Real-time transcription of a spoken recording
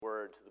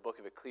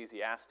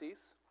Ecclesiastes.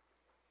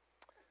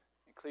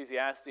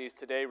 Ecclesiastes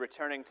today,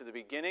 returning to the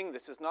beginning.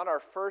 This is not our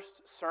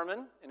first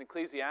sermon in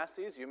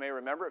Ecclesiastes. You may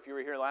remember, if you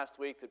were here last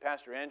week, that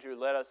Pastor Andrew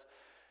led us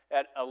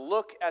at a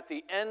look at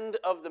the end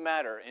of the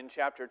matter in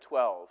chapter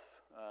 12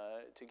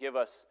 to give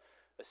us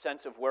a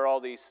sense of where all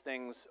these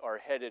things are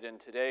headed. And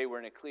today we're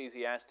in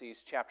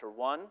Ecclesiastes chapter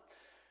 1,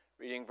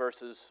 reading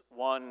verses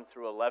 1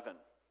 through 11.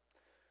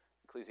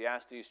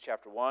 Ecclesiastes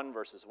chapter 1,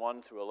 verses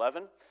 1 through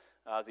 11.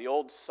 The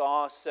old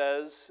saw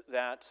says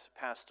that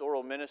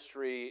pastoral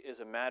ministry is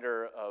a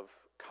matter of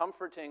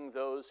comforting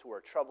those who are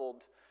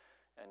troubled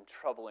and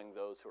troubling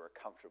those who are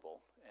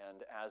comfortable.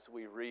 And as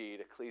we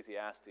read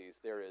Ecclesiastes,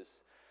 there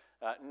is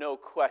no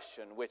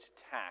question which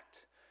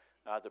tact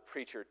the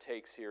preacher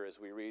takes here as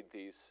we read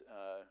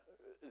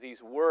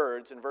these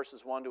words in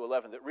verses 1 to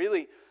 11 that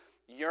really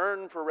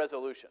yearn for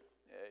resolution.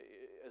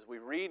 As we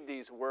read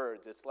these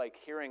words, it's like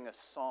hearing a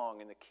song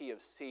in the key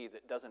of C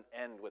that doesn't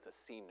end with a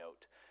C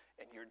note,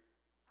 and you're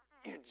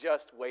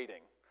just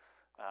waiting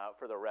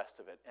for the rest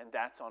of it, and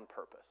that's on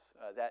purpose.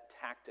 That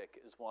tactic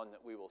is one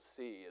that we will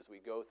see as we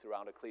go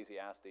throughout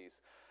Ecclesiastes,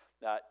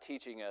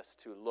 teaching us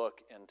to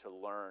look and to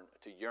learn,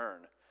 to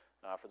yearn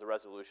for the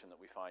resolution that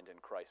we find in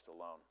Christ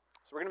alone.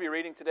 So we're going to be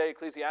reading today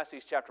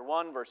Ecclesiastes chapter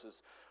 1,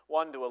 verses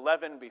 1 to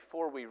 11.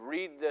 Before we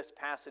read this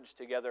passage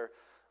together,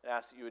 I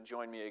ask that you would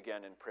join me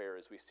again in prayer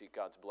as we seek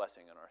God's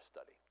blessing in our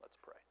study. Let's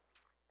pray.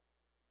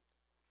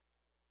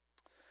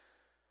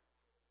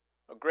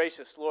 Oh,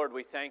 gracious Lord,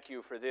 we thank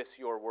you for this,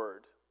 your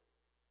word.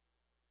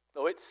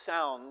 Though it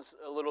sounds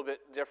a little bit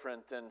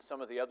different than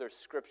some of the other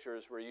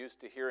scriptures we're used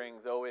to hearing,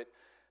 though it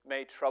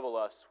may trouble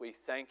us, we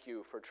thank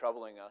you for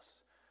troubling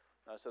us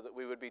so that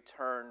we would be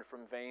turned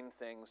from vain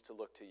things to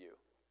look to you.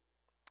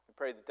 We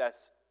pray that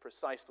that's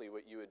precisely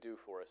what you would do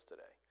for us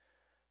today.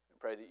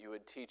 Pray that you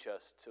would teach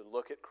us to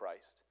look at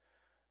Christ,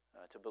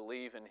 to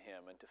believe in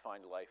him, and to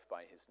find life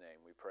by his name.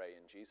 We pray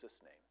in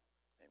Jesus' name.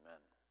 Amen.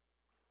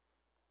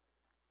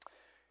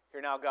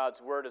 Hear now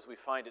God's word as we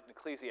find it in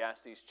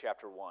Ecclesiastes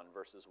chapter 1,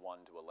 verses 1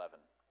 to 11.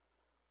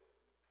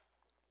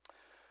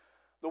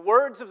 The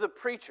words of the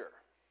preacher,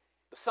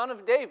 the son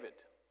of David,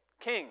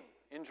 king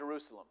in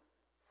Jerusalem.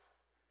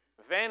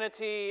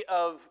 Vanity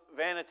of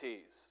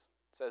vanities,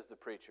 says the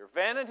preacher.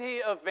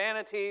 Vanity of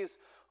vanities,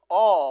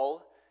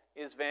 all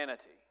is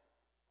vanity.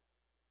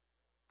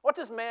 What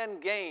does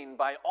man gain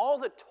by all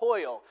the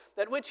toil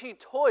that which he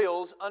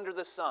toils under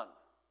the sun?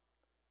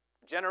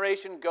 A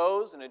generation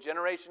goes and a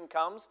generation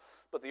comes,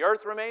 but the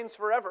earth remains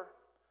forever.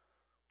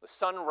 The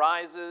sun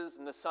rises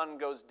and the sun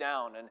goes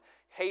down and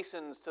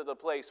hastens to the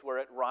place where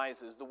it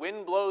rises. The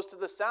wind blows to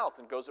the south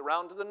and goes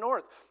around to the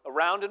north.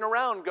 Around and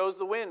around goes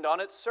the wind. On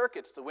its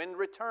circuits the wind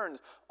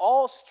returns.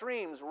 All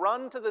streams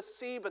run to the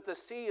sea, but the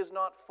sea is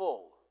not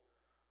full.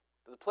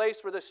 To the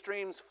place where the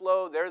streams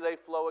flow, there they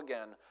flow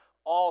again.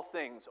 All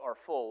things are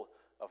full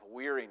of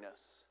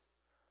weariness.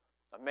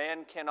 A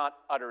man cannot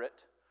utter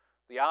it.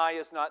 The eye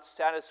is not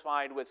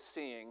satisfied with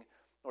seeing,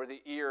 nor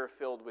the ear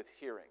filled with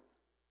hearing.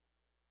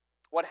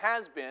 What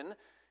has been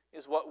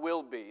is what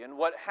will be, and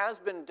what has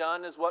been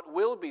done is what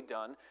will be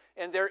done,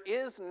 and there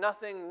is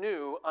nothing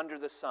new under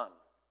the sun.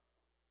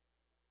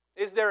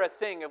 Is there a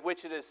thing of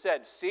which it is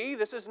said, "See,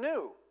 this is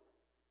new"?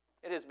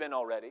 It has been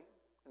already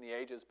in the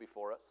ages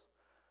before us.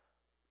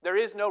 There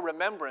is no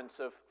remembrance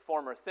of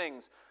former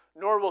things,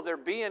 nor will there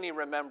be any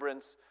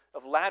remembrance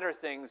of latter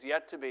things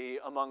yet to be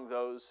among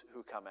those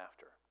who come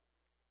after.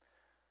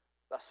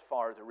 Thus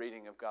far, the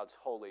reading of God's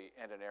holy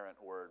and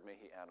inerrant word. May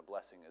he add a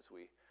blessing as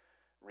we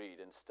read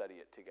and study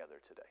it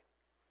together today.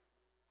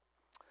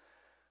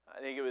 I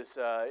think it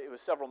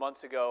was several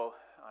months ago.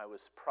 I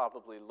was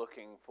probably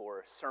looking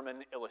for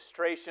sermon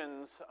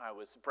illustrations. I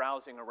was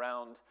browsing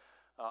around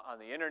on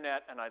the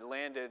internet, and I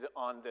landed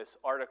on this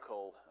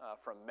article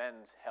from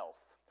Men's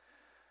Health.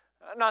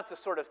 Not the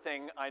sort of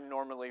thing I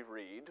normally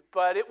read,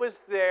 but it was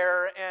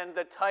there, and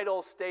the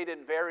title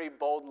stated very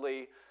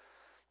boldly,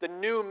 "The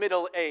new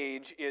middle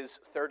age is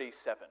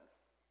 37.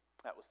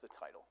 That was the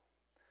title.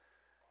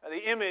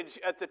 The image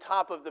at the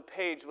top of the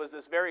page was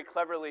this very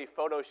cleverly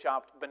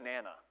photoshopped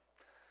banana.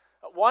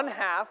 One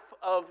half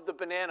of the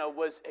banana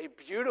was a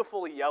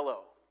beautiful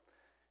yellow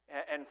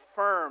and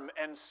firm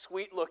and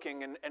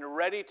sweet-looking and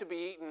ready to be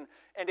eaten,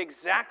 and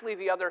exactly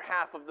the other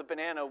half of the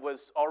banana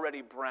was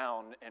already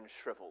brown and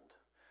shriveled.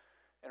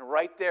 And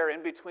right there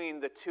in between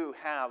the two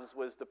halves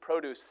was the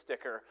produce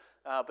sticker,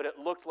 but it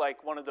looked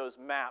like one of those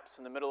maps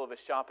in the middle of a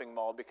shopping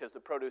mall because the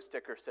produce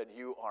sticker said,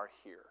 "You are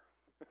here."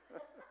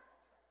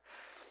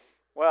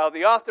 Well,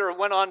 the author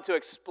went on to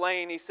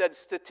explain, he said,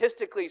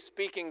 statistically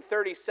speaking,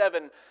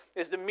 37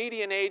 is the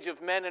median age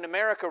of men in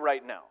America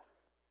right now.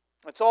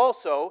 It's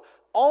also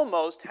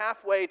almost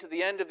halfway to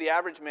the end of the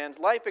average man's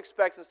life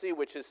expectancy,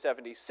 which is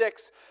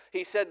 76.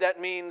 He said that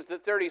means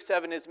that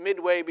 37 is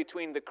midway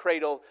between the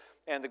cradle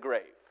and the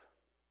grave.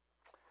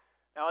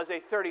 Now, as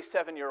a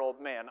 37-year-old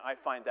man, I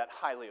find that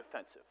highly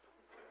offensive.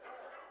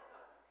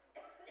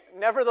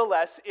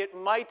 Nevertheless, it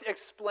might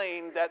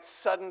explain that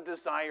sudden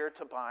desire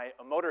to buy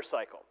a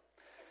motorcycle.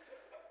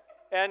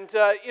 And,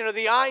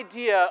 the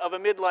idea of a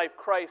midlife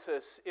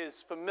crisis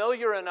is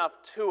familiar enough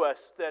to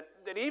us that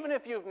even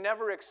if you've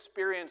never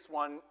experienced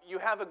one, you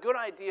have a good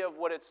idea of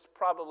what it's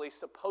probably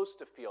supposed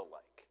to feel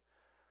like.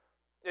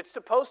 It's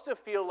supposed to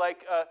feel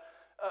like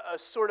a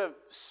sort of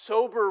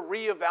sober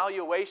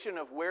reevaluation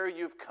of where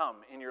you've come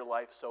in your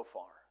life so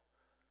far.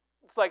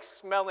 It's like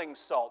smelling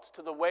salts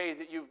to the way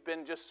that you've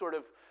been just sort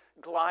of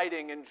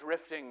gliding and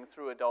drifting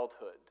through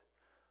adulthood.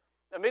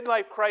 A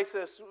midlife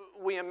crisis,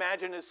 we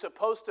imagine, is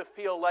supposed to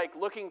feel like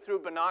looking through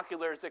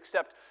binoculars,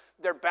 except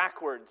they're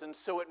backwards, and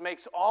so it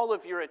makes all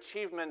of your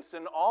achievements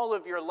and all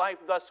of your life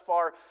thus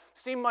far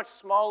seem much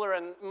smaller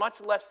and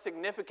much less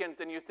significant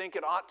than you think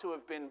it ought to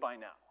have been by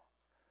now.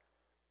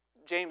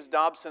 James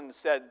Dobson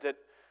said that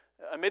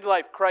a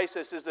midlife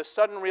crisis is the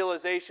sudden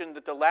realization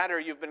that the ladder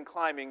you've been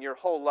climbing your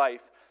whole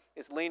life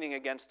is leaning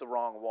against the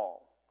wrong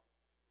wall.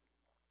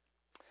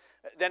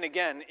 Then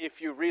again, if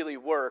you really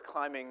were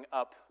climbing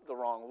up the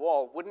wrong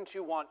wall, wouldn't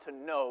you want to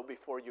know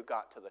before you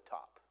got to the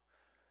top?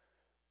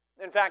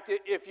 In fact,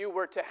 if you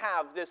were to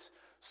have this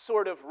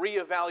sort of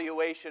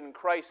reevaluation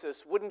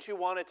crisis, wouldn't you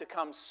want it to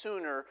come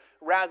sooner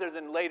rather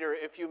than later?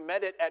 If you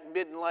met it at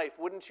midlife,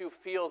 wouldn't you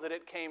feel that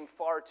it came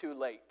far too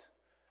late?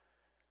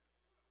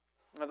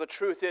 Now, the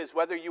truth is,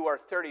 whether you are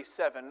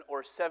 37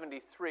 or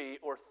 73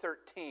 or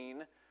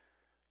 13,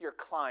 your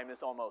climb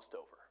is almost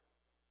over.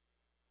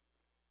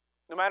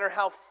 No matter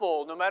how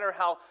full, no matter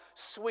how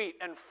sweet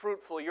and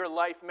fruitful your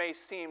life may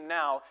seem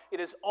now, it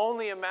is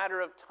only a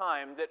matter of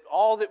time that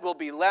all that will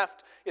be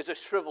left is a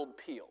shriveled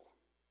peel.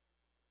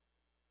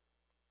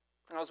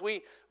 Now, as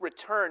we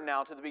return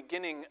now to the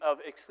beginning of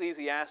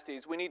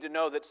Ecclesiastes, we need to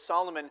know that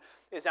Solomon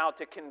is out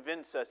to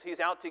convince us. He's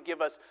out to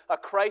give us a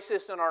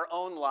crisis in our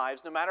own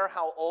lives, no matter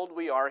how old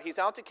we are. He's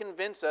out to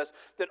convince us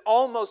that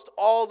almost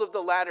all of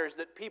the ladders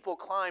that people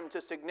climb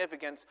to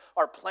significance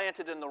are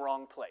planted in the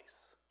wrong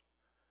place.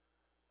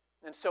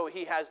 And so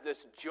he has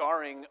this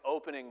jarring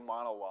opening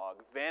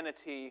monologue,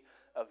 vanity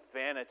of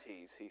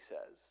vanities, he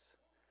says.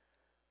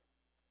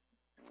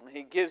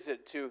 He gives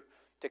it to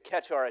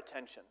catch our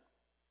attention,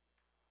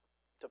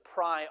 to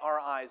pry our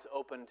eyes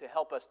open, to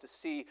help us to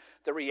see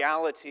the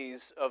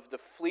realities of the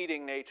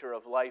fleeting nature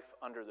of life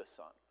under the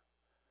sun.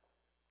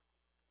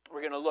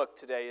 We're going to look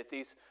today at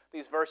these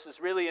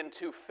verses really in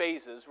two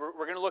phases. We're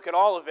going to look at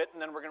all of it,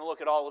 and then we're going to look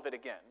at all of it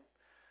again.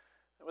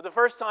 The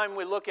first time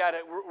we look at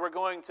it, we're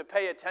going to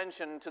pay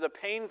attention to the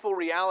painful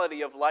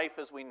reality of life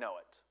as we know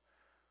it.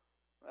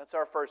 That's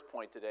our first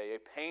point today,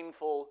 a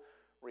painful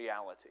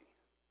reality.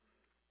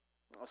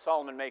 Now,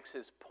 Solomon makes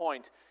his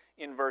point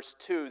in verse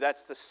 2.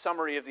 That's the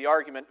summary of the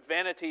argument.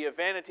 Vanity of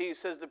vanities,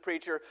 says the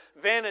preacher.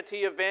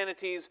 Vanity of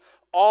vanities,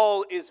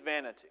 all is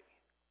vanity.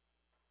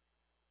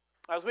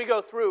 As we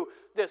go through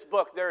this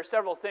book, there are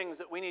several things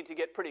that we need to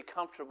get pretty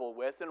comfortable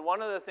with. And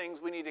one of the things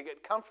we need to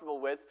get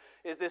comfortable with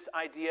is this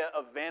idea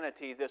of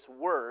vanity, this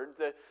word.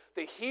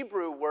 The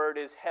Hebrew word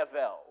is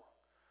hevel.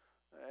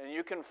 And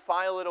you can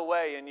file it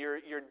away in your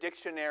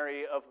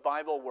dictionary of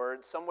Bible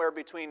words, somewhere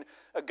between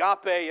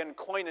agape and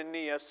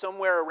koinonia,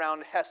 somewhere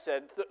around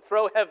hesed.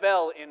 Throw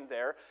hevel in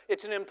there.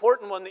 It's an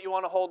important one that you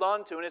want to hold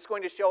on to, and it's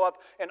going to show up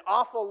an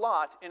awful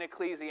lot in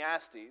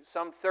Ecclesiastes,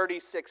 some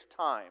 36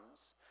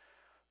 times.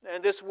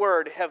 And this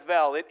word,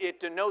 hevel, it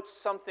denotes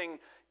something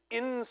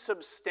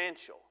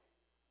insubstantial,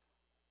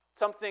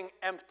 something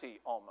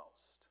empty almost.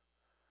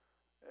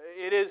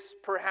 It is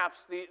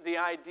perhaps the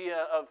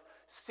idea of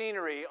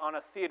scenery on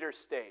a theater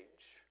stage.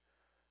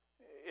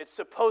 It's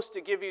supposed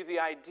to give you the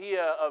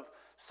idea of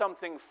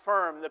something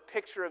firm, the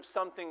picture of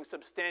something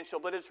substantial,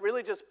 but it's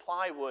really just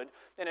plywood,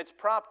 and it's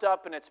propped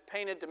up and it's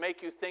painted to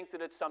make you think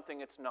that it's something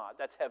it's not.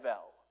 That's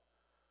hevel.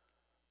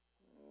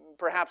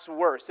 Perhaps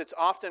worse, it's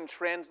often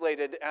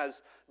translated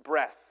as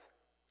breath,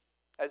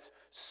 as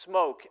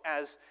smoke,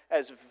 as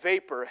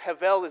vapor.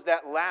 Hevel is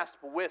that last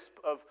wisp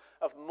of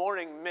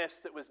morning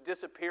mist that was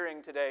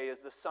disappearing today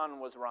as the sun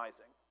was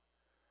rising.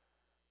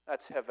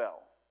 That's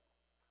hevel.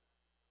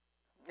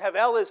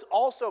 Hevel is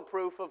also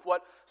proof of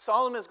what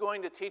Solomon is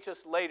going to teach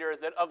us later,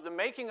 that of the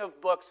making of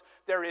books,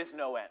 there is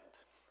no end.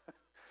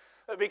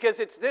 Because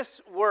it's this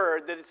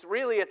word that it's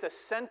really at the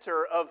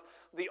center of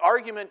the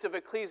argument of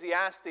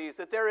Ecclesiastes,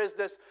 that there is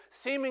this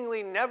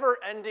seemingly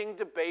never-ending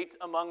debate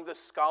among the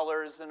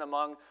scholars and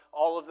among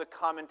all of the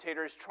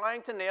commentators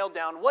trying to nail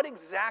down what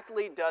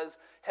exactly does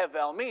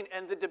hevel mean.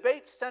 And the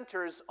debate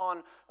centers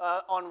on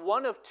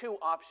one of two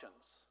options.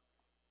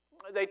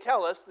 They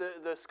tell us,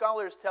 the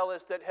scholars tell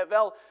us, that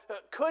hevel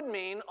could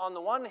mean, on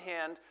the one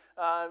hand,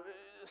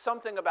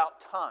 something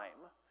about time,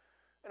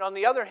 and on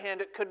the other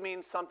hand, it could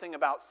mean something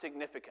about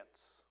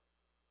significance.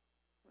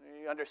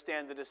 You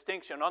understand the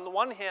distinction. On the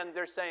one hand,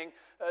 they're saying,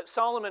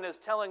 Solomon is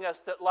telling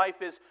us that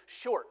life is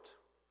short,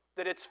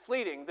 that it's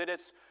fleeting, that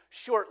it's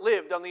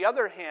short-lived. On the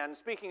other hand,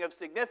 speaking of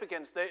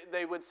significance,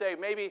 they would say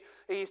maybe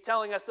he's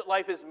telling us that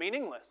life is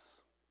meaningless,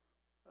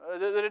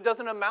 that it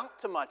doesn't amount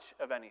to much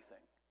of anything.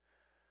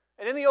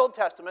 And in the Old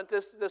Testament,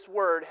 this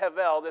word,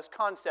 hevel, this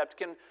concept,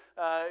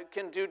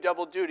 can do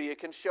double duty. It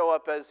can show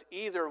up as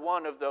either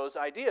one of those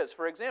ideas.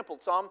 For example,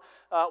 Psalm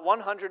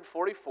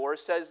 144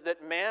 says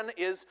that man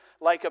is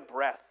like a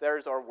breath.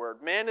 There's our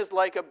word. Man is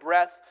like a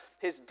breath.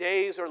 His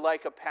days are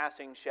like a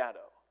passing shadow.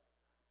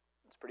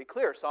 It's pretty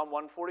clear. Psalm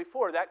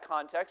 144, that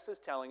context is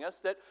telling us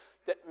that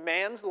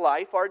man's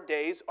life, our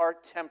days, are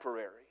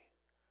temporary.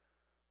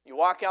 You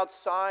walk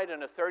outside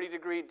on a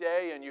 30-degree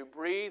day and you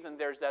breathe and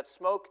there's that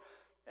smoke,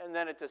 and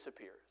then it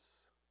disappears.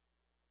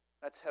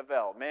 That's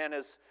hevel. Man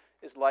is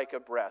like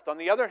a breath. On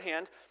the other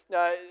hand,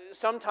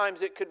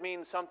 sometimes it could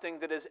mean something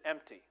that is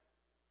empty.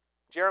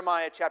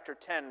 Jeremiah chapter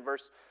 10,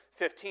 verse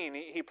 15,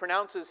 he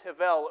pronounces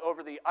hevel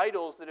over the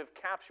idols that have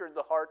captured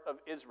the heart of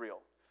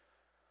Israel.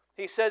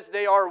 He says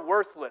they are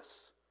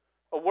worthless,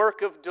 a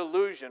work of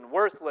delusion.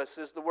 Worthless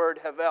is the word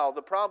hevel.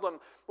 The problem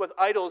with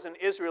idols in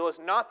Israel is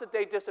not that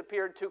they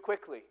disappeared too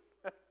quickly.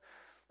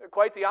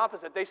 Quite the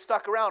opposite. They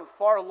stuck around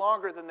far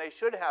longer than they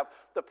should have.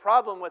 The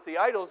problem with the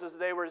idols is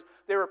they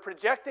were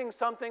projecting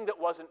something that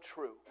wasn't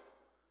true.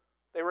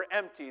 They were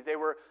empty. They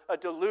were a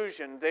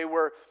delusion. They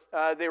were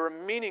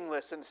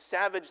meaningless and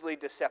savagely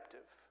deceptive.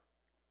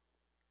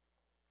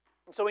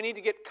 And so we need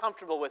to get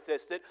comfortable with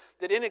this,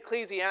 that in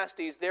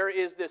Ecclesiastes there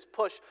is this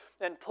push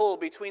and pull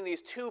between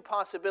these two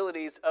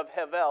possibilities of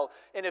hevel.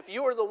 And if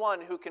you are the one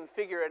who can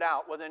figure it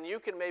out, well, then you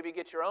can maybe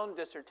get your own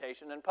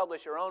dissertation and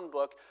publish your own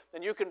book,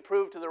 and you can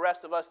prove to the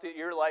rest of us that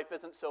your life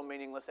isn't so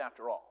meaningless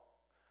after all.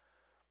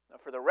 Now,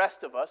 for the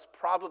rest of us,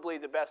 probably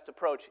the best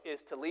approach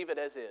is to leave it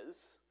as is,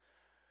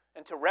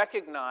 and to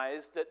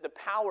recognize that the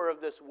power of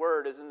this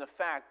word is in the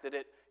fact that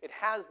it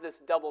has this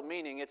double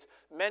meaning. It's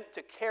meant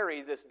to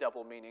carry this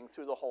double meaning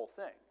through the whole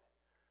thing.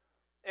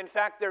 In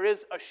fact, there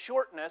is a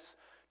shortness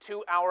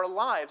to our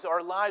lives.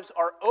 Our lives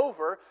are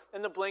over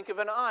in the blink of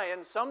an eye,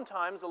 and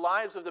sometimes the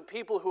lives of the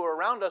people who are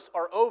around us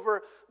are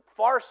over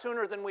far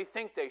sooner than we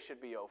think they should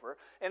be over,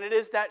 and it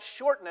is that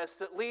shortness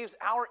that leaves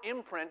our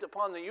imprint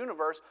upon the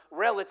universe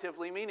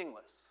relatively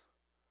meaningless.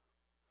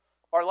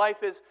 Our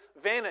life is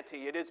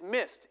vanity, it is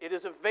mist, it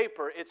is a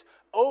vapor, it's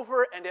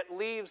over and it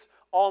leaves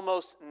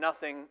almost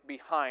nothing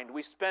behind.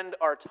 We spend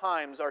our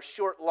times, our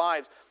short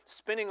lives,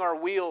 spinning our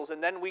wheels,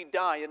 and then we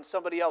die and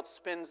somebody else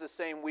spins the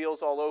same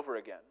wheels all over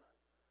again.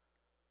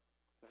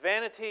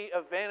 Vanity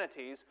of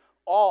vanities,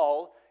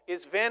 all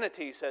is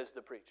vanity, says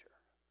the preacher.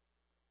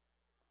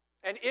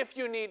 And if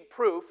you need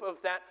proof of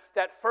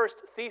that first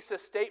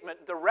thesis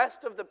statement, the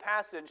rest of the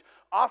passage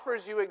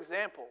offers you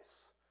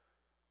examples.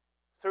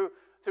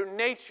 Through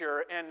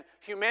nature and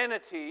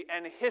humanity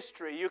and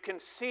history, you can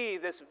see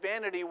this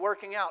vanity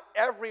working out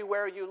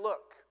everywhere you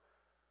look.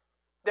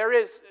 There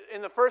is,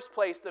 in the first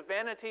place, the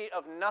vanity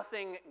of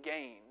nothing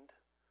gained.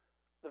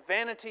 The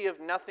vanity of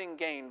nothing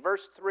gained.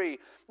 Verse 3,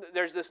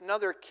 there's this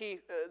other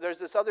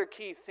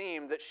key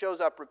theme that shows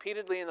up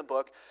repeatedly in the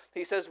book.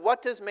 He says,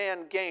 "What does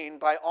man gain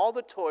by all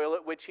the toil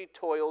at which he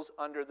toils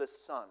under the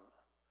sun?"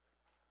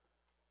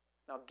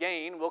 Now,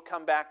 gain, we'll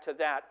come back to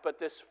that, but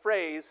this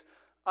phrase,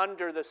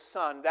 under the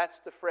sun, that's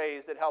the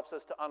phrase that helps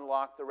us to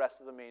unlock the rest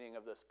of the meaning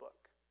of this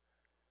book.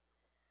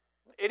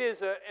 It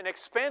is an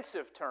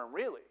expansive term,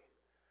 really.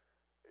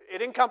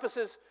 It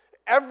encompasses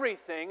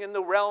everything in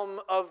the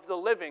realm of the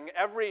living,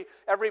 every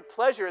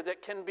pleasure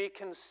that can be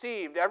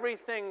conceived,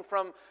 everything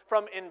from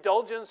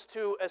indulgence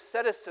to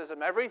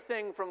asceticism,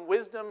 everything from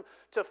wisdom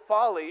to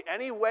folly,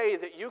 any way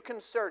that you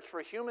can search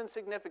for human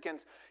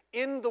significance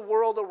in the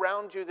world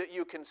around you that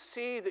you can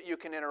see, that you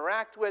can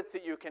interact with,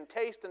 that you can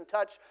taste and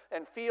touch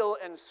and feel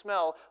and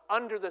smell,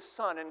 under the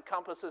sun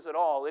encompasses it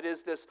all. It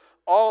is this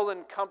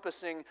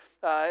all-encompassing,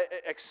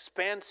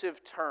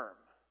 expansive term.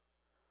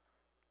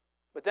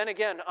 But then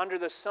again, under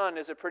the sun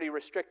is a pretty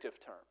restrictive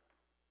term.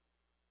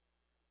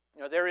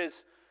 You know, there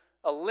is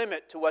a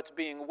limit to what's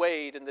being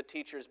weighed in the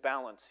teacher's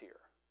balance here.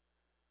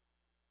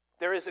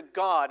 There is a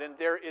God and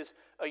there is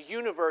a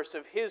universe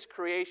of His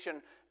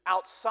creation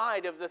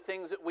outside of the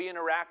things that we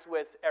interact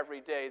with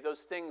every day,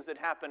 those things that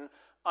happen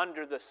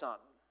under the sun.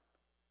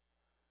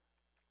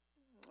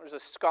 There's a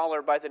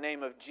scholar by the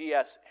name of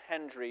G.S.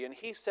 Hendry, and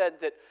he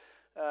said that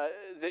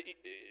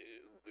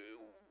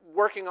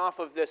working off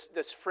of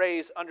this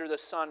phrase, under the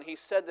sun, he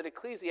said that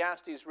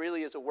Ecclesiastes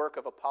really is a work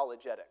of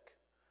apologetic.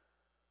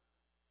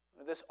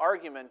 This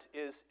argument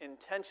is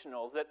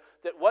intentional, that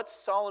what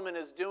Solomon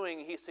is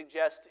doing, he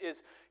suggests,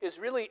 is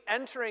really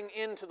entering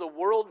into the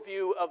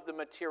worldview of the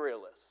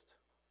materialist.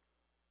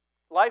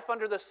 Life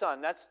under the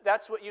sun,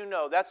 that's what you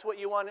know, that's what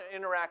you want to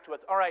interact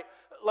with. All right,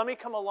 let me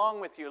come along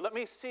with you. Let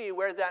me see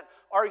where that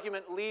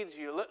argument leads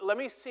you. Let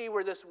me see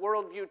where this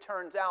worldview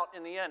turns out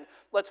in the end.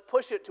 Let's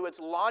push it to its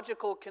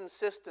logical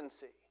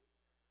consistency.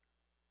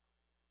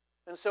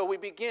 And so we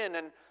begin,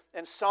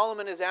 and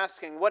Solomon is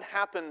asking, what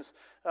happens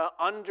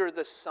under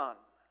the sun?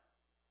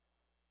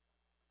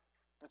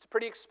 It's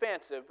pretty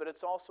expansive, but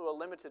it's also a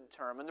limited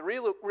term. And the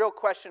real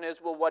question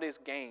is, well, what is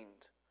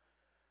gained?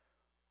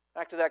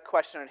 Back to that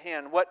question at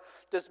hand, what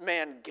does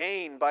man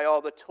gain by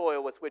all the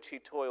toil with which he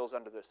toils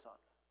under the sun?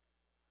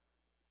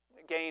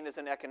 gain is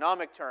an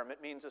economic term.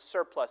 It means a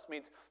surplus, it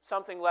means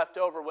something left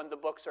over when the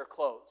books are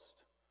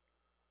closed.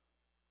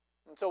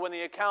 And so when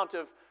the account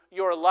of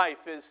your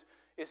life is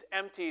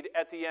emptied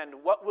at the end,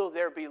 what will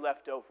there be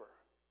left over?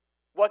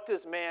 What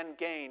does man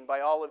gain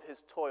by all of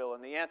his toil?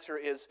 And the answer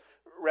is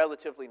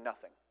relatively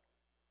nothing.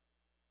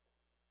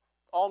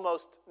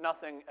 Almost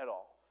nothing at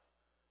all.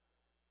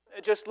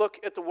 Just look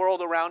at the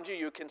world around you.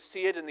 You can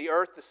see it in the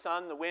earth, the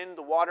sun, the wind,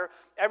 the water.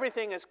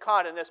 Everything is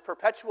caught in this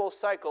perpetual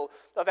cycle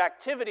of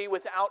activity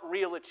without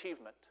real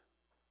achievement.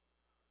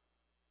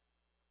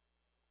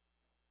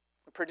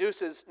 It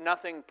produces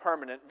nothing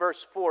permanent.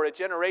 Verse 4, a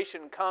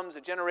generation comes,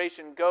 a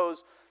generation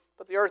goes,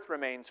 but the earth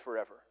remains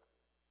forever.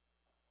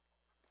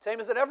 Same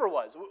as it ever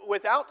was.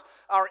 Without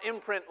our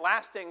imprint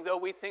lasting, though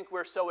we think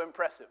we're so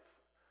impressive.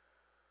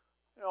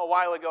 A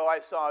while ago I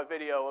saw a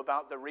video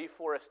about the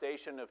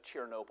reforestation of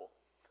Chernobyl.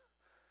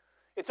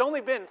 It's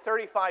only been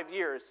 35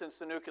 years since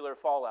the nuclear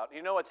fallout.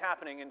 You know what's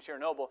happening in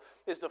Chernobyl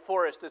is the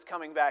forest is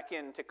coming back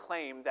in to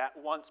claim that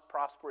once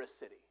prosperous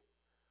city.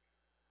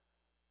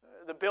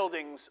 The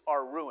buildings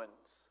are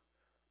ruins.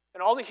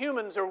 And all the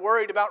humans are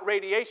worried about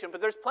radiation,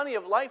 but there's plenty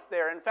of life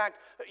there. In fact,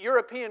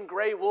 European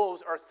gray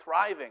wolves are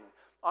thriving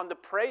on the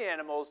prey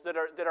animals that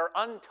are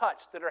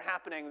untouched, that are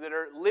happening, that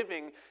are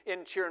living in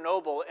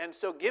Chernobyl. And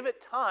so give it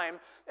time,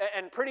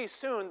 and pretty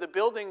soon the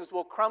buildings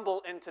will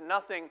crumble into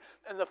nothing,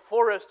 and the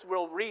forest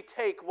will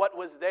retake what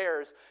was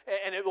theirs,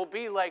 and it will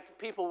be like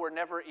people were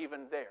never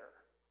even there.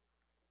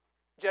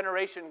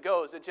 Generation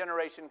goes, a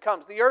generation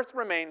comes. The earth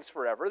remains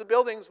forever. The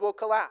buildings will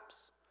collapse.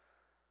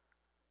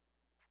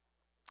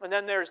 And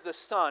then there's the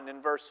sun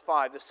in verse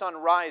 5. The sun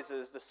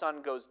rises, the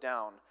sun goes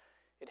down.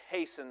 It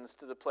hastens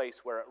to the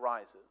place where it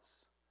rises.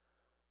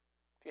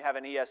 If you have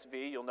an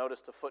ESV, you'll notice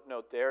the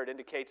footnote there. It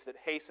indicates that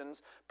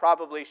hastens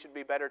probably should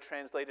be better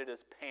translated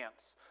as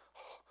pants.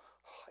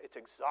 It's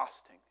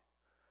exhausting.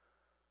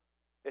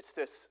 It's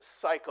this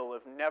cycle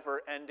of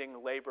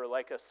never-ending labor,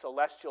 like a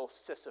celestial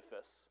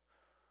Sisyphus,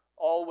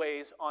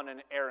 always on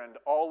an errand,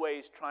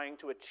 always trying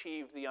to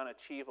achieve the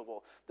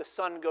unachievable. The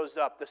sun goes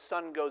up, the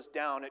sun goes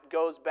down, it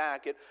goes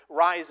back, it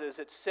rises,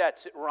 it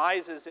sets, it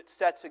rises, it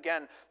sets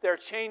again. There are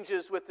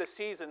changes with the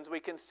seasons. We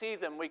can see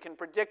them, we can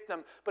predict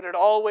them, but it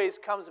always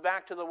comes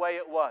back to the way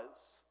it was.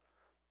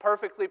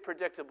 Perfectly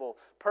predictable,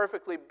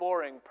 perfectly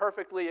boring,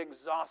 perfectly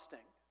exhausting.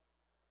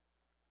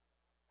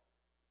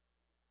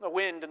 The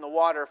wind and the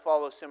water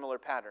follow similar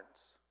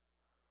patterns.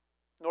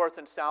 North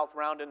and south,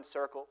 round in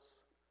circles.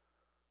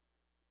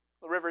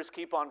 The rivers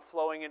keep on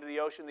flowing into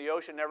the ocean. The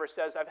ocean never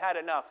says, I've had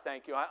enough,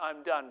 thank you,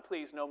 I'm done,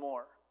 please, no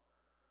more.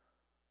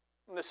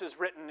 And this is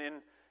written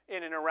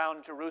in and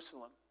around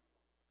Jerusalem.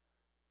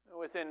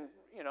 Within,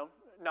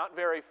 not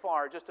very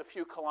far, just a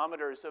few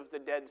kilometers of the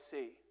Dead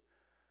Sea.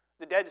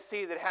 The Dead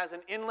Sea that has an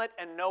inlet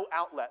and no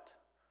outlet.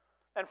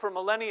 And for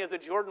millennia, the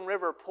Jordan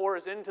River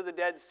pours into the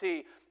Dead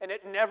Sea, and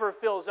it never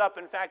fills up.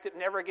 In fact, it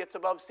never gets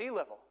above sea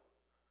level.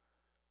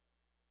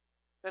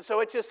 And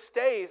so it just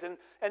stays, and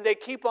they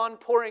keep on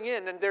pouring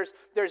in, and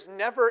there's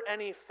never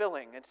any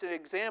filling. It's an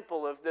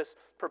example of this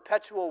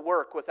perpetual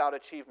work without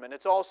achievement.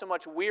 It's all so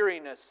much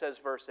weariness, says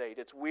verse 8.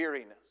 It's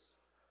weariness.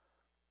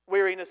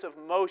 Weariness of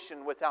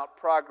motion without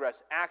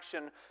progress,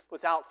 action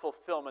without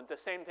fulfillment. The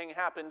same thing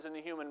happens in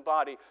the human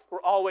body.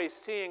 We're always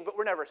seeing, but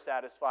we're never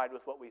satisfied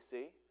with what we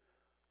see.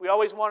 We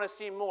always want to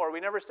see more. We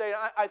never say,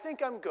 I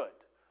think I'm good.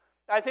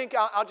 I think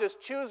I'll just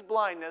choose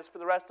blindness for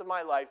the rest of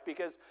my life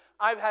because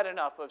I've had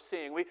enough of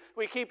seeing.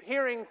 We keep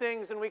hearing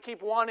things and we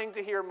keep wanting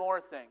to hear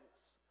more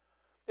things.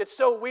 It's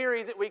so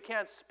weary that we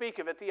can't speak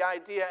of it. The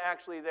idea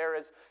actually there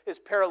is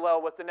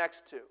parallel with the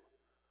next two.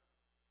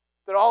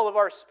 That all of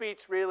our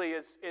speech really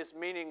is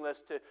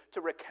meaningless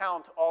to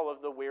recount all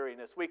of the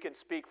weariness. We could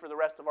speak for the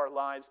rest of our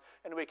lives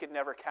and we could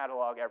never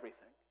catalog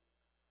everything.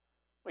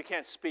 We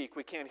can't speak,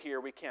 we can't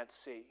hear, we can't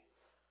see.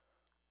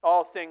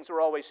 All things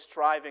are always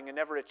striving and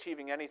never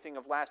achieving anything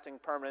of lasting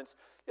permanence,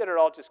 yet it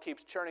all just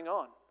keeps churning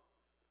on.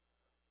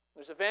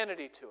 There's a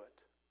vanity to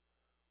it.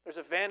 There's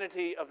a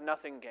vanity of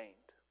nothing gained.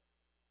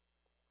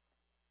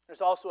 There's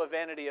also a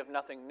vanity of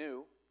nothing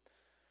new.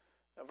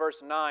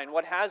 Verse 9,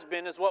 what has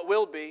been is what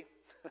will be.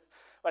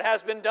 What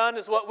has been done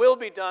is what will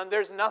be done.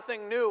 There's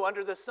nothing new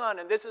under the sun.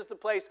 And this is the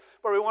place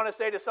where we want to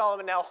say to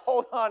Solomon, now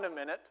hold on a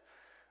minute.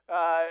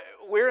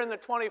 We're in the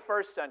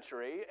 21st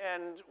century,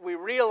 and we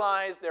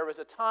realize there was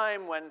a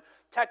time when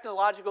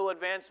technological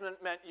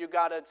advancement meant you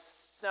got a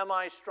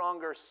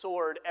semi-stronger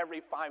sword every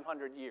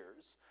 500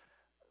 years.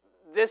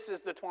 This is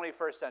the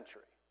 21st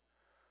century.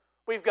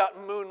 We've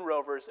got moon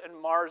rovers and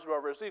Mars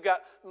rovers. We've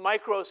got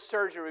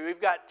microsurgery.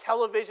 We've got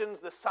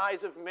televisions the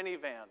size of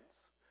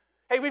minivans.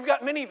 Hey, we've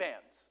got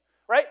minivans,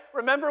 right?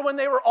 Remember when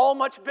they were all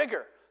much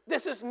bigger?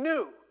 This is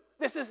new.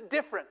 This is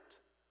different.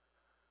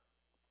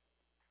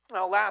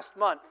 Now, last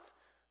month,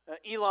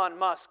 Elon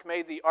Musk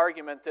made the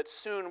argument that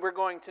soon we're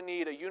going to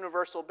need a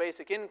universal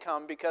basic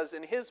income because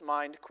in his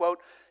mind, quote,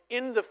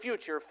 in the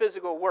future,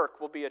 physical work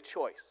will be a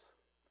choice.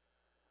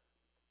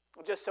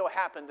 It just so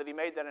happened that he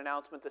made that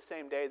announcement the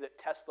same day that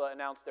Tesla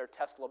announced their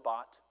Tesla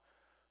bot.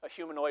 a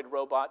humanoid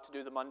robot to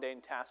do the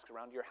mundane tasks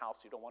around your house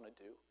you don't want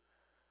to do.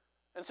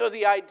 And so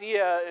the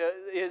idea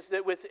is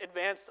that with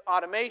advanced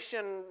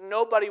automation,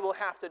 nobody will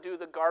have to do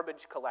the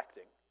garbage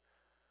collecting.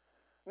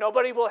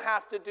 Nobody will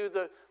have to do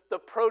the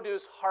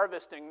produce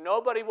harvesting.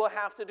 Nobody will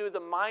have to do the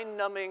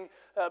mind-numbing,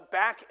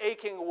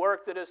 back-aching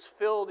work that has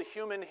filled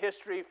human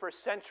history for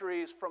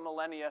centuries, for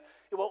millennia.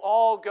 It will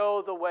all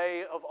go the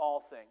way of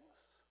all things.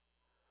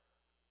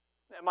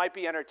 It might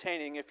be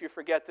entertaining if you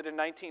forget that in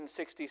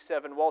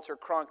 1967, Walter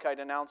Cronkite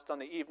announced on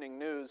the evening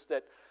news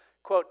that,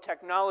 quote,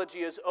 technology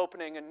is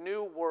opening a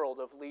new world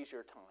of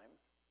leisure time.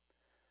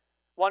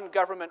 One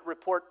government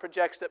report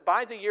projects that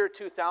by the year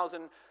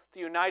 2000, the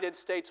United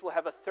States will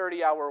have a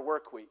 30-hour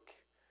work week,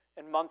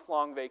 and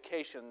month-long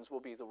vacations will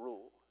be the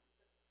rule.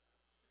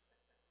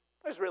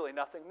 There's really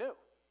nothing new.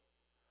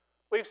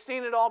 We've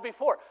seen it all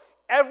before.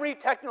 Every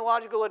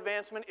technological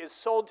advancement is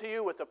sold to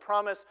you with the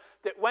promise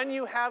that when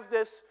you have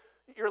this,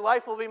 your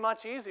life will be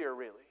much easier,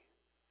 really.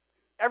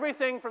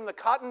 Everything from the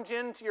cotton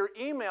gin to your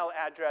email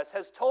address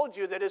has told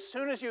you that as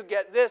soon as you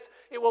get this,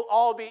 it will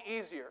all be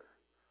easier.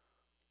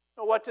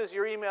 Well, what does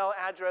your email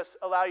address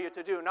allow you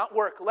to do? Not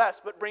work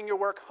less, but bring your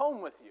work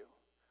home with you.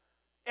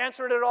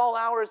 Answer it at all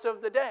hours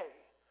of the day.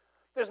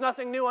 There's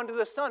nothing new under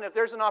the sun. If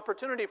there's an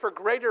opportunity for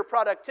greater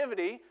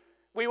productivity,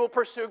 we will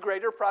pursue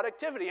greater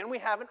productivity, and we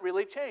haven't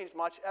really changed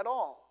much at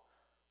all.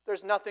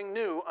 There's nothing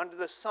new under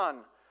the sun.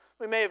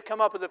 We may have come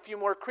up with a few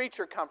more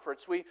creature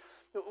comforts. We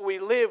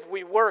live,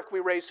 we work, we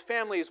raise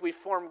families, we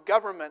form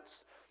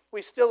governments.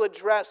 We still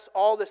address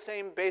all the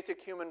same basic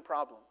human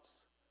problems.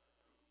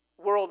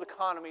 World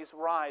economies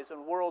rise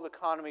and world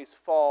economies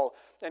fall,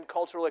 and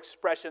cultural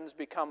expressions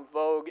become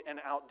vogue and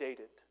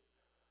outdated.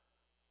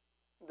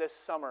 This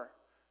summer,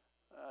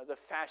 the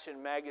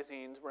fashion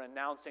magazines were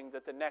announcing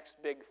that the next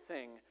big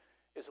thing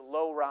is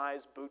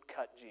low-rise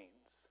bootcut jeans.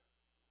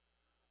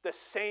 The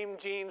same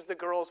jeans the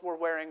girls were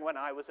wearing when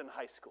I was in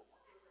high school.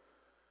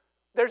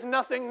 There's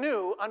nothing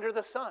new under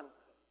the sun.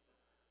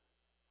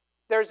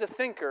 There's a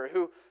thinker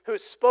who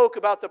spoke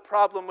about the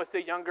problem with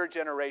the younger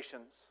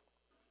generations.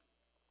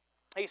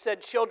 He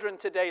said, children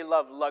today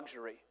love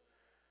luxury.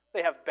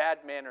 They have bad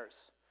manners.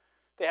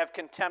 They have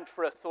contempt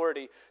for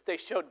authority. They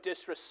show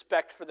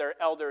disrespect for their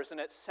elders, and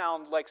it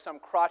sounds like some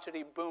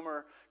crotchety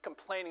boomer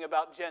complaining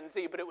about Gen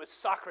Z, but it was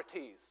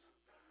Socrates,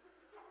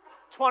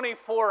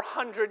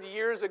 2,400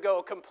 years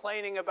ago,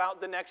 complaining about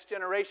the next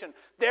generation.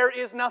 There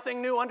is nothing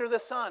new under the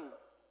sun.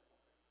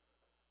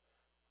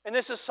 And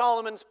this is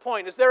Solomon's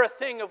point. Is there a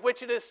thing of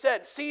which it is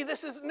said, see,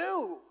 this is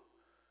new?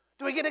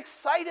 Do we get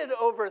excited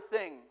over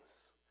things?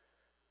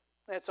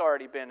 It's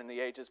already been in the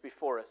ages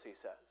before us, he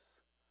says.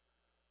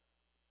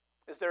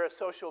 Is there a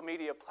social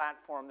media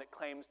platform that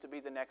claims to be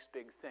the next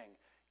big thing?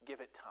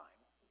 Give it time.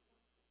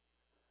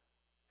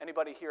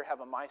 Anybody here have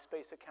a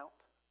MySpace account?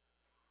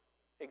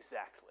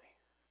 Exactly.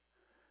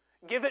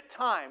 Give it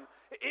time.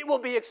 It will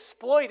be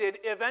exploited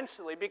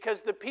eventually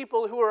because the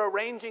people who are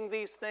arranging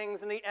these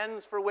things and the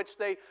ends for which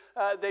they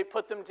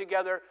put them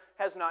together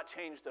has not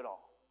changed at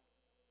all.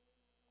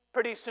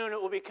 Pretty soon it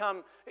will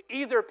become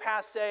either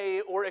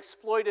passé or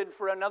exploited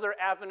for another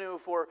avenue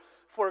for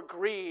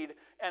greed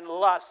and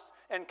lust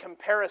and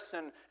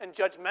comparison and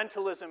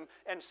judgmentalism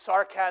and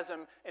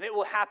sarcasm. And it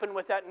will happen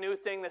with that new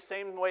thing the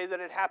same way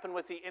that it happened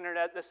with the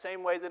internet, the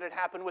same way that it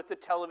happened with the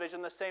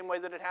television, the same way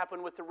that it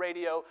happened with the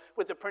radio,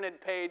 with the printed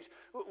page,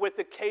 with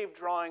the cave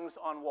drawings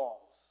on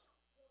walls.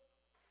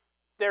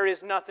 There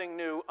is nothing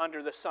new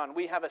under the sun.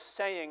 We have a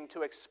saying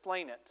to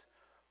explain it,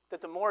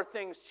 that the more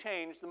things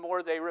change, the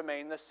more they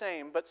remain the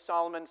same. But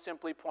Solomon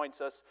simply points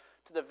us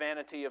to the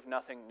vanity of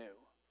nothing new.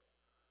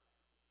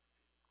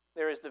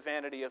 There is the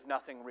vanity of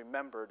nothing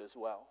remembered as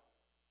well.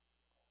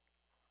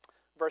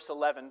 Verse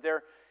 11,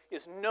 there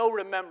is no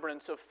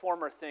remembrance of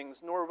former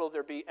things, nor will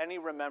there be any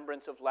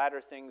remembrance of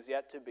latter things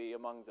yet to be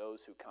among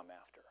those who come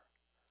after.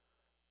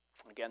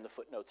 Again, the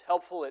footnote's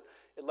helpful. It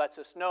lets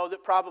us know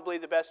that probably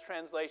the best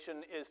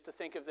translation is to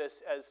think of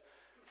this as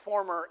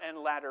former and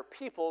latter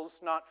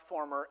peoples, not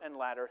former and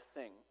latter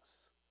things.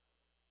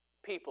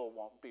 People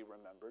won't be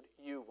remembered.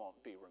 You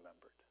won't be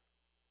remembered.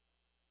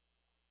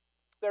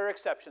 There are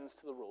exceptions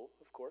to the rule,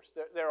 of course.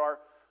 There are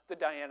the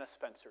Diana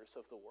Spencers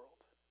of the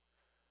world,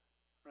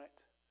 right?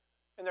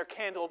 And their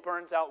candle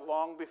burns out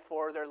long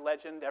before their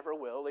legend ever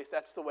will. At least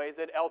that's the way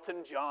that Elton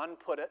John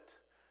put it.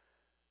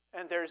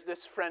 And there's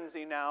this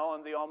frenzy now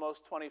on the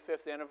almost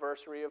 25th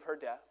anniversary of her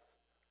death.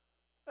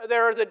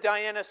 There are the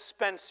Diana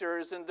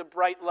Spencers and the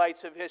bright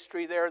lights of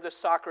history. There are the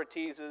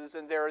Socrateses,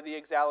 and there are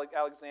the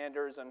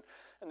Alexanders, and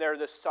there are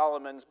the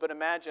Solomons. But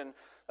imagine,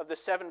 of the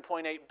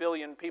 7.8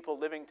 billion people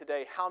living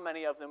today, how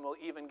many of them will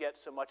even get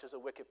so much as a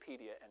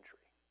Wikipedia entry?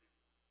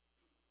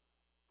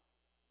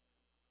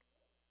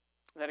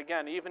 And then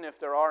again, even if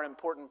there are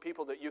important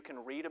people that you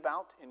can read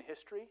about in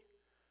history,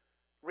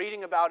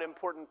 reading about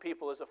important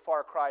people is a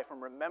far cry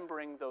from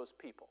remembering those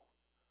people.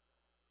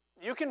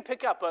 You can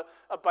pick up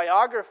a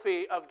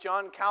biography of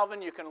John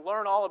Calvin. You can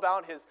learn all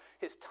about his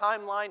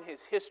timeline,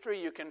 his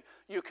history. You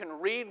can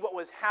read what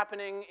was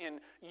happening in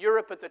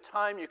Europe at the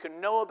time. You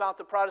can know about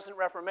the Protestant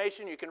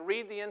Reformation. You can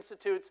read the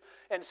Institutes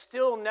and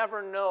still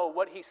never know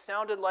what he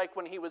sounded like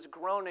when he was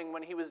groaning,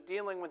 when he was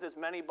dealing with his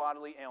many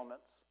bodily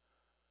ailments.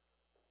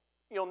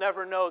 You'll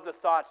never know the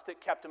thoughts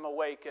that kept him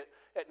awake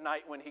at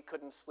night when he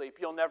couldn't sleep.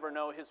 You'll never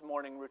know his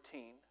morning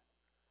routine.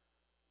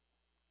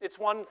 It's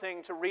one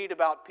thing to read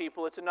about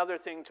people. It's another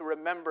thing to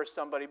remember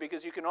somebody,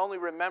 because you can only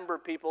remember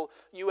people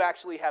you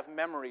actually have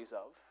memories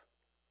of.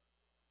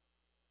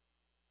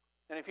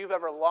 And if you've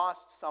ever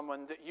lost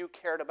someone that you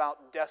cared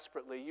about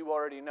desperately, you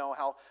already know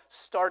how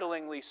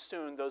startlingly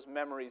soon those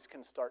memories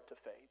can start to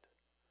fade.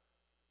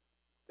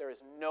 There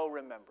is no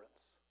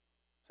remembrance,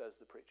 says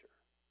the preacher.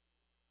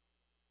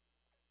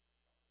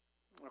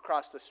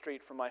 Across the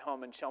street from my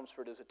home in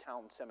Chelmsford is a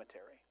town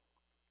cemetery.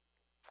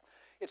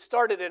 It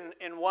started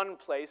in one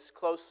place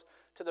close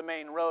to the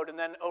main road, and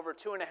then over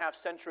 2.5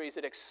 centuries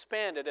it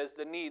expanded as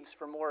the needs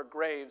for more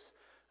graves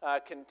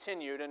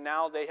continued, and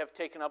now they have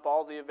taken up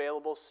all the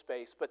available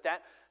space. But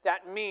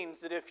that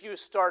means that if you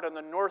start on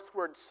the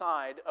northward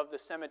side of the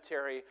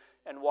cemetery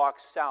and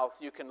walk south,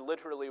 you can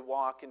literally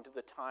walk into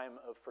the time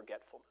of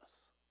forgetfulness.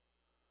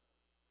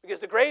 Because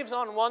the graves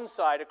on one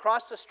side,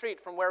 across the street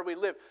from where we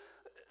live,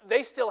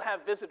 they still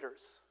have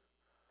visitors.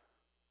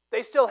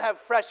 They still have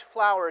fresh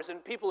flowers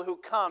and people who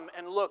come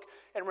and look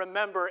and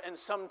remember and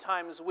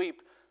sometimes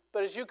weep.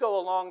 But as you go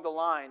along the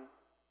line,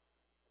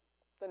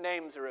 the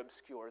names are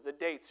obscure. The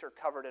dates are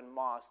covered in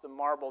moss. The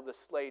marble, the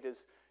slate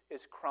is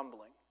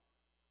crumbling.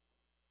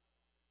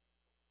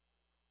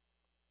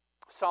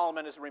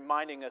 Solomon is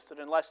reminding us that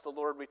unless the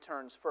Lord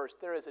returns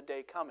first, there is a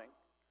day coming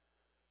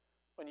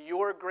when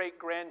your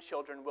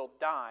great-grandchildren will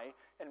die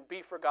and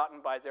be forgotten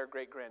by their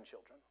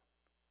great-grandchildren.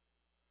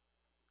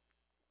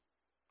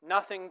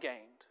 Nothing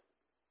gained,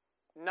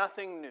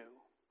 nothing new,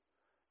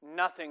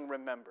 nothing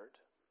remembered.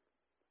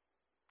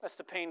 That's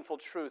the painful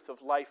truth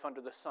of life under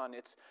the sun.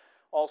 It's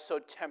also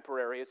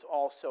temporary, it's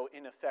also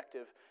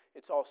ineffective,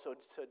 it's also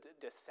so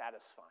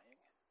dissatisfying.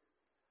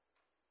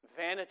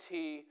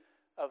 Vanity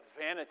of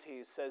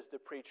vanities, says the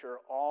preacher,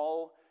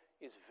 all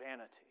is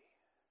vanity.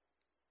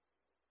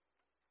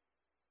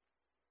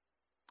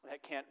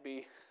 That can't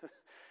be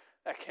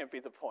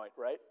the point,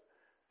 right?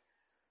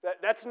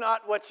 That's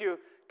not what you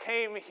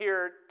came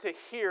here to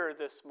hear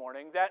this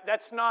morning.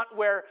 That's not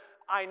where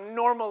I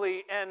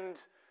normally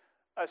end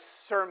a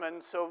sermon,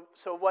 so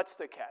what's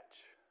the catch?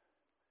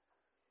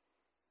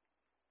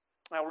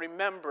 Now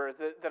remember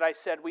that I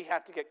said we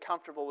have to get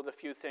comfortable with a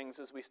few things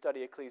as we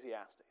study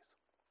Ecclesiastes.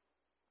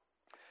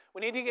 We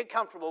need to get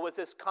comfortable with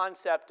this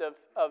concept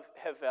of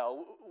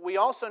Hevel. We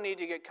also need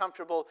to get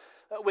comfortable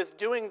with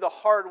doing the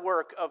hard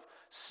work of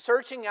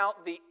searching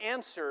out the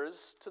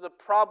answers to the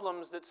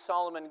problems that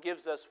Solomon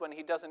gives us when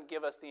he doesn't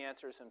give us the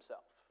answers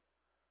himself.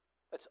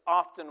 That's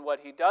often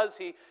what he does.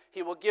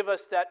 He will give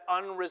us that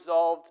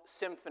unresolved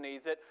symphony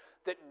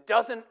that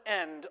doesn't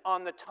end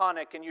on the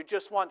tonic, and you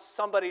just want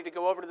somebody to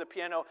go over to the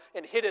piano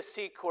and hit a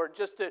C chord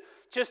just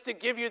to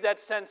give you that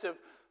sense of,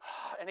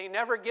 and he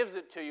never gives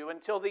it to you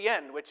until the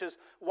end, which is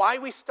why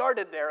we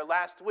started there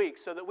last week,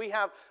 so that we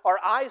have our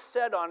eyes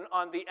set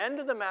on the end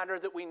of the matter,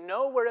 that we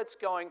know where it's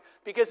going,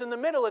 because in the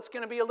middle it's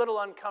going to be a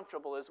little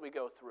uncomfortable as we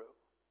go through.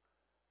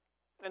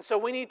 And so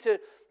we need to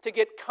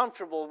get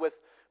comfortable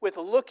with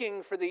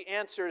looking for the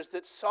answers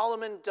that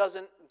Solomon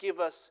doesn't give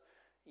us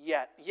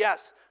yet.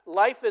 Yes,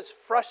 life is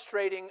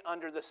frustrating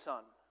under the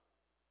sun.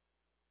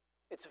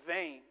 It's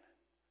vain.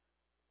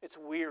 It's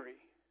weary.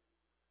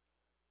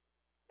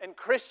 And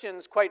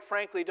Christians, quite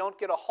frankly, don't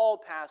get a hall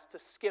pass to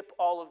skip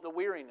all of the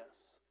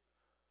weariness.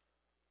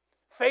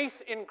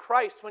 Faith in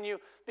Christ, when you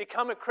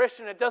become a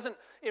Christian, it doesn't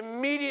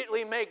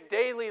immediately make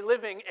daily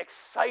living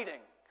exciting.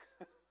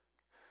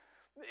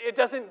 It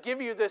doesn't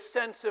give you this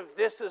sense of,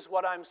 this is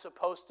what I'm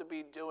supposed to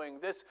be doing.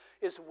 This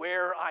is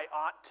where I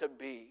ought to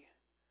be.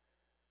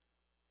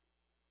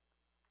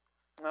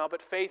 No,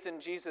 but faith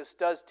in Jesus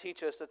does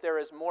teach us that there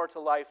is more to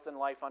life than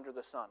life under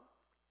the sun.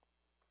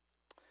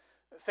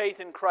 Faith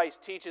in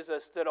Christ teaches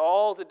us that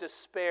all the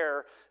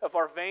despair of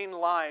our vain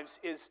lives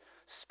is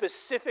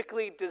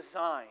specifically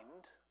designed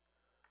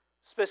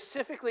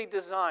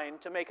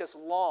to make us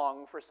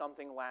long for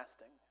something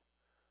lasting.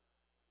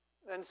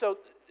 And so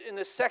in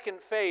the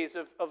second phase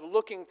of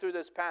looking through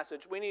this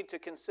passage, we need to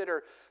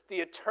consider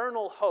the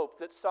eternal hope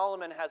that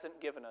Solomon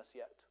hasn't given us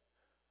yet.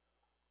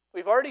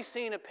 We've already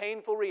seen a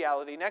painful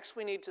reality. Next,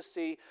 we need to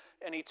see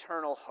an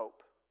eternal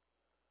hope.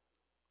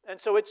 And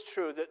so it's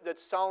true that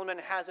Solomon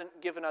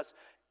hasn't given us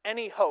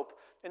any hope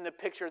in the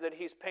picture that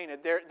he's painted.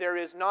 There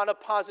is not a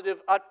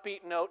positive,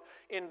 upbeat note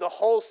in the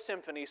whole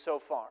symphony so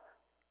far.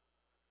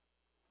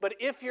 But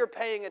if you're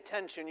paying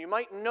attention, you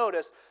might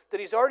notice that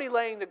he's already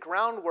laying the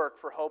groundwork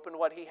for hope in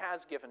what he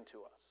has given to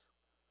us.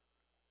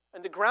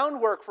 And the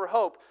groundwork for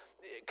hope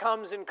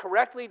comes in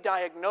correctly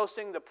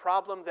diagnosing the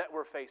problem that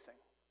we're facing.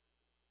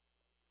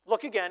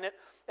 Look again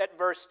at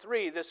verse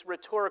 3, this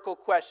rhetorical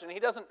question. He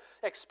doesn't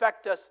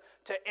expect us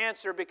to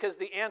answer because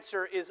the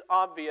answer is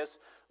obvious.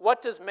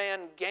 What does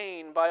man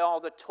gain by all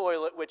the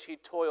toil at which he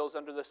toils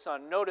under the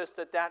sun? Notice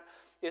that that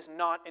is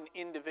not an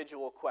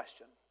individual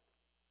question.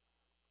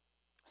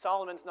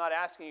 Solomon's not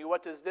asking you,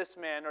 what does this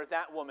man or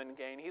that woman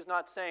gain? He's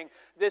not saying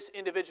this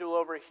individual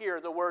over here.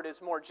 The word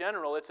is more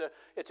general.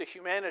 It's a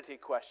humanity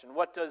question.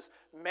 What does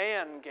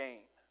man gain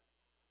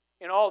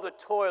in all the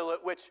toil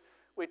at which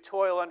we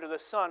toil under the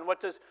sun? What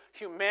does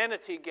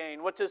humanity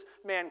gain? What does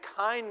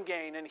mankind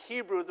gain? In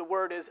Hebrew, the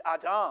word is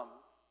Adam.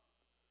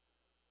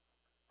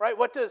 Right?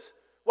 What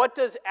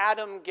does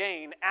Adam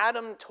gain?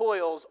 Adam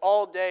toils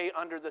all day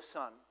under the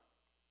sun.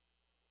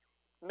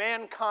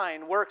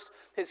 Mankind works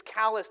his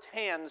calloused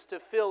hands to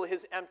fill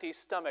his empty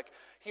stomach.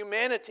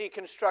 Humanity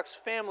constructs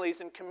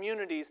families and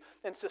communities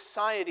and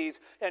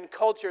societies and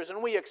cultures,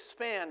 and we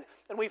expand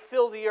and we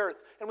fill the earth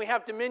and we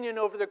have dominion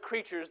over the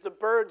creatures, the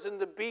birds and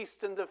the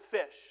beasts and the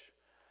fish.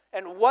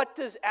 And what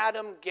does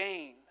Adam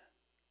gain?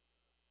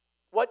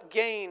 What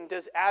gain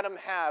does Adam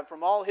have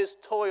from all his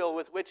toil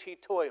with which he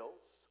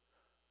toils?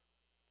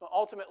 Well,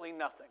 ultimately,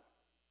 nothing.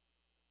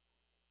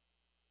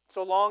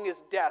 So long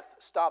as death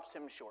stops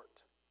him short.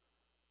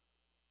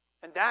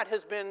 And that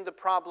has been the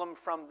problem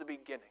from the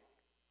beginning.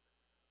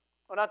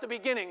 Well, not the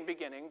beginning,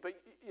 but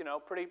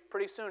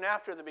pretty soon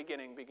after the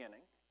beginning.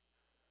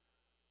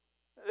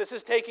 This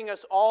is taking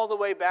us all the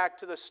way back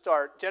to the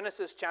start.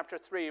 Genesis chapter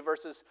 3,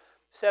 verses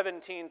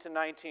 17 to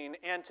 19,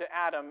 and to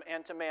Adam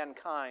and to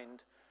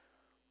mankind.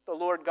 The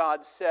Lord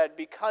God said,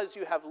 because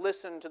you have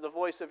listened to the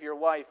voice of your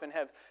wife and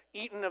have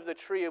eaten of the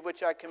tree of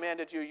which I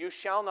commanded you, you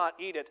shall not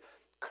eat it.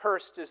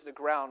 Cursed is the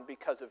ground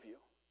because of you.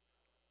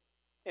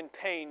 In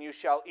pain you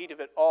shall eat of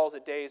it all the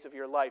days of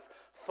your life.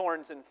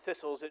 Thorns and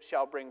thistles it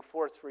shall bring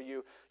forth for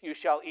you. You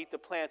shall eat the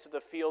plants of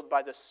the field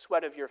by the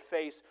sweat of your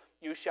face.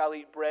 You shall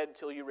eat bread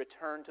till you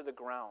return to the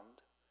ground.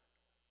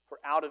 For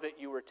out of it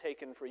you were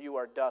taken, for you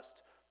are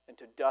dust, and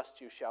to dust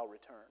you shall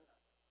return.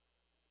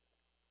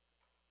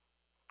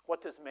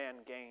 What does man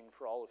gain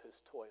for all of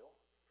his toil?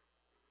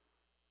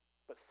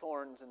 But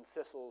thorns and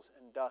thistles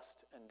and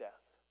dust and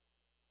death.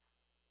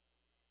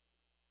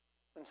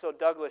 And so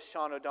Douglas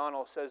Sean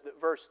O'Donnell says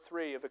that verse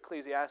 3 of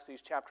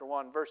Ecclesiastes chapter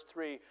 1, verse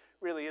 3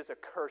 really is a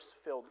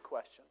curse-filled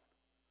question.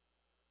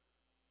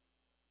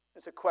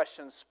 It's a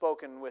question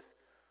spoken with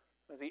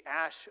the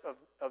ash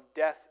of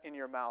death in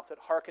your mouth. It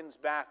harkens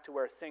back to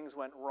where things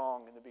went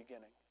wrong in the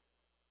beginning.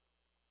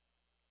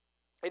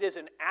 It is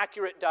an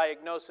accurate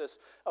diagnosis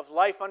of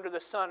life under the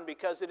sun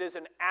because it is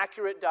an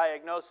accurate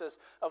diagnosis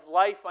of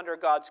life under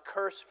God's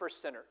curse for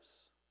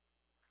sinners.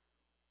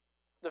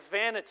 The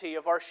vanity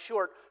of our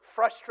short,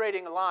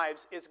 frustrating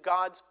lives is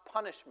God's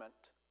punishment.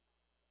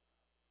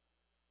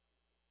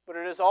 But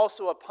it is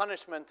also a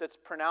punishment that's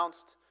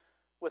pronounced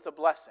with a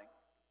blessing,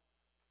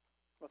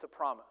 with a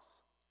promise.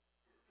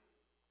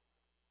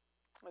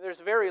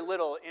 There's very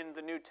little in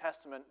the New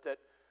Testament that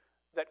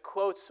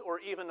quotes or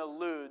even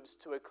alludes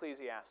to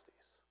Ecclesiastes.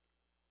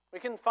 We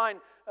can find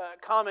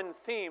common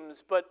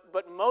themes, but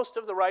most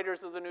of the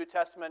writers of the New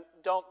Testament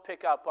don't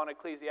pick up on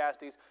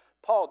Ecclesiastes.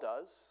 Paul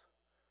does.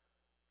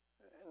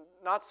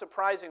 Not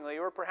surprisingly,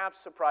 or perhaps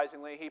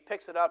surprisingly, he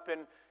picks it up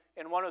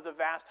in one of the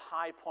vast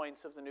high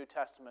points of the New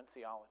Testament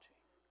theology.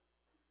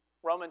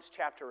 Romans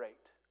chapter 8.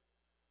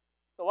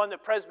 The one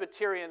that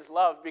Presbyterians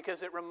love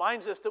because it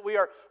reminds us that we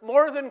are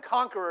more than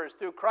conquerors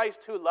through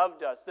Christ who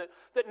loved us,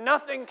 that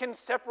nothing can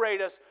separate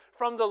us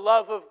from the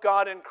love of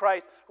God in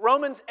Christ.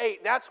 Romans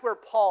 8, that's where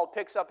Paul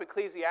picks up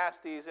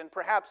Ecclesiastes and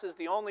perhaps is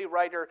the only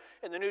writer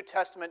in the New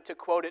Testament to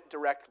quote it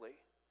directly.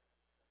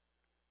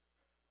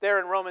 There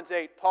in Romans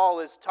 8, Paul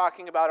is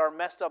talking about our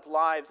messed up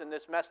lives in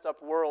this messed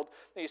up world.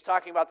 And he's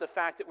talking about the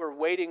fact that we're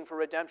waiting for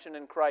redemption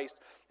in Christ.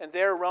 And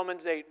there,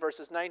 Romans 8,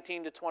 verses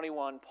 19 to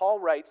 21, Paul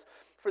writes,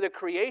 for the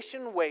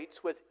creation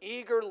waits with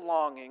eager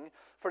longing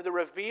for the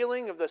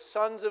revealing of the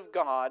sons of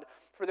God,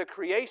 for the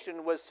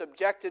creation was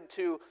subjected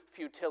to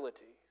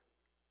futility.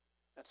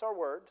 That's our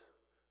word,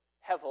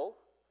 hevel,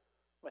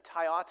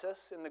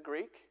 mataiatos in the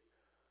Greek.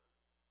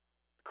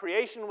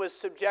 Creation was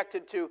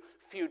subjected to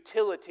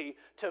futility,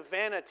 to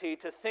vanity,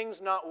 to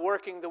things not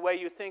working the way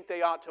you think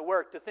they ought to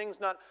work, to things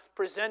not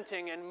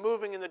presenting and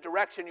moving in the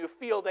direction you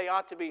feel they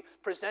ought to be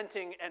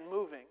presenting and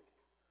moving.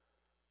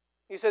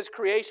 He says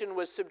creation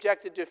was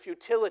subjected to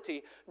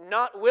futility,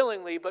 not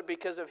willingly, but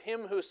because of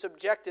him who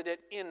subjected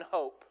it in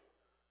hope.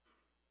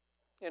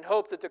 In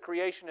hope that the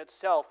creation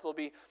itself will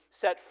be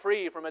set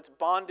free from its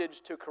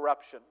bondage to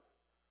corruption,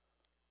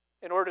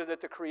 in order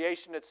that the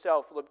creation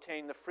itself will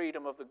obtain the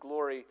freedom of the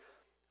glory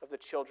of the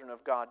children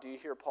of God. Do you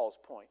hear Paul's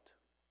point?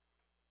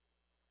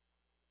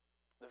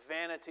 The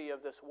vanity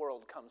of this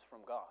world comes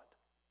from God.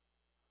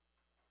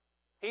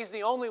 He's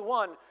the only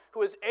one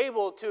who is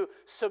able to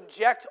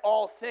subject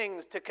all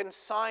things, to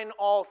consign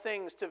all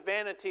things to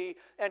vanity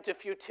and to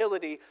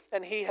futility.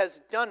 And he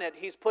has done it.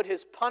 He's put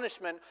his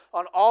punishment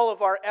on all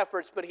of our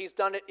efforts, but he's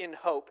done it in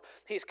hope.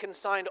 He's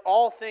consigned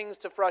all things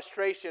to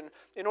frustration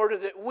in order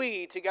that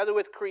we, together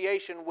with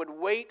creation, would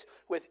wait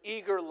with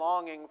eager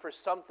longing for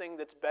something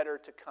that's better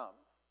to come.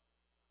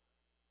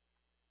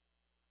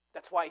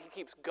 That's why he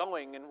keeps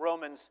going in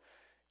Romans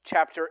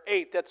chapter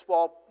 8. That's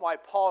why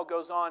Paul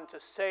goes on to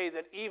say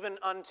that even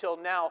until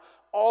now,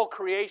 all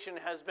creation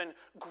has been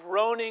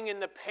groaning in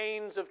the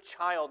pains of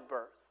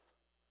childbirth,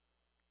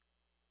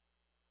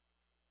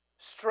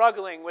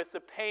 struggling with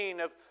the pain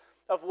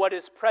of what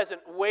is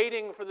present,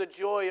 waiting for the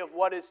joy of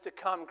what is to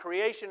come.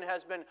 Creation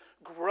has been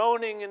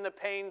groaning in the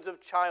pains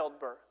of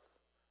childbirth.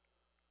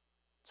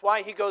 That's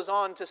why he goes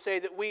on to say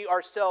that we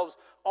ourselves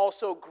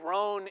also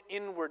groan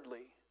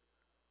inwardly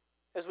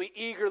as we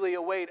eagerly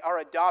await our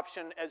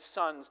adoption as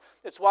sons.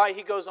 It's why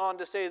he goes on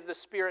to say that the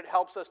Spirit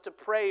helps us to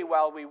pray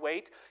while we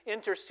wait,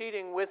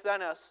 interceding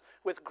within us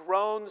with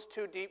groans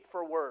too deep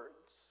for words.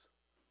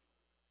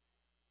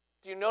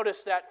 Do you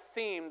notice that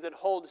theme that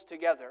holds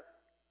together?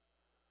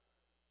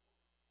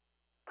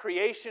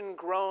 Creation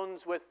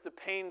groans with the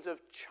pains of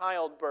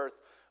childbirth.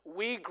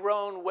 We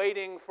groan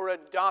waiting for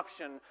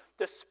adoption.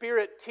 The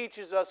Spirit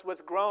teaches us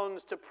with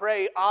groans to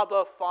pray,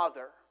 Abba,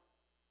 Father.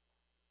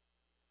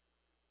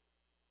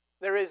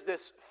 There is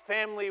this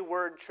family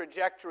word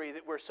trajectory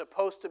that we're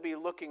supposed to be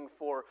looking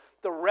for.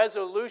 The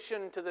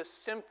resolution to the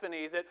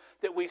symphony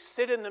that we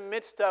sit in the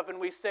midst of and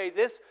we say,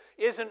 this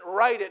isn't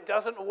right. It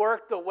doesn't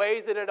work the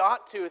way that it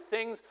ought to.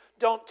 Things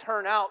don't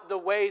turn out the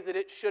way that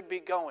it should be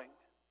going.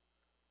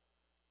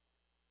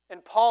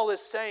 And Paul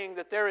is saying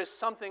that there is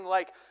something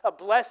like a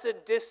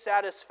blessed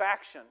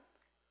dissatisfaction.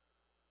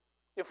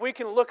 If we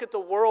can look at the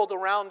world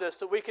around us,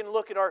 that we can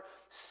look at our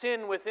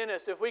sin within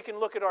us, if we can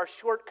look at our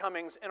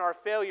shortcomings and our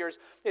failures,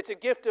 it's a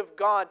gift of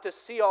God to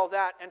see all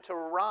that and to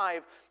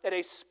arrive at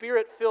a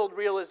Spirit-filled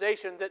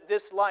realization that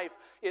this life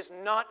is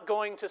not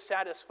going to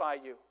satisfy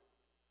you.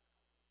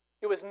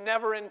 It was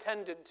never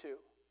intended to.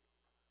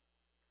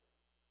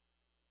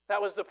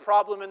 That was the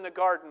problem in the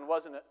garden,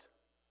 wasn't it?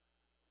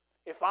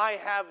 If I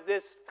have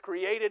this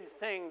created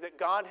thing that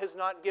God has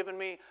not given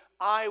me,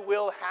 I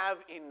will have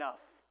enough.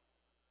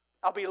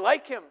 I'll be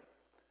like him.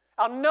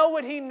 I'll know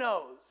what he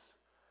knows.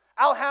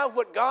 I'll have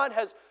what God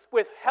has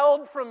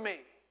withheld from me.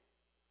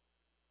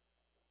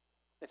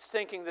 It's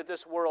thinking that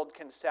this world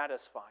can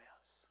satisfy us.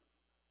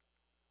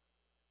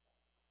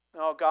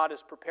 No, God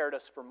has prepared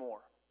us for more.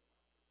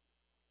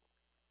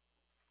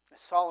 As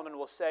Solomon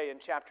will say in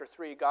chapter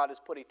 3, God has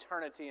put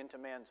eternity into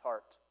man's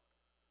heart.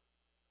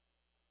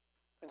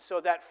 And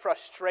so that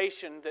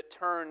frustration that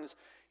turns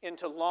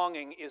into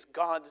longing is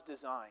God's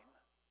design.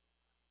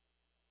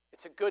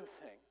 It's a good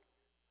thing.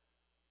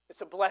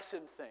 It's a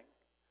blessed thing.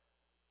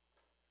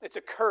 It's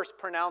a curse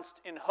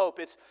pronounced in hope.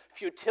 It's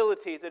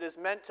futility that is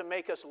meant to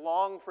make us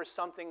long for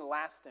something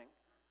lasting.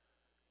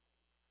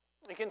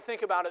 You can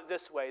think about it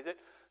this way,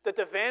 that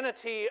the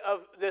vanity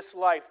of this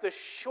life, the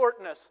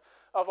shortness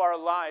of our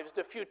lives,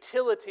 the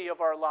futility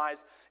of our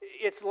lives,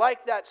 it's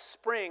like that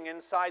spring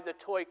inside the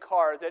toy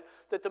car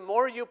that the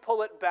more you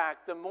pull it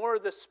back, the more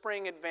the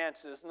spring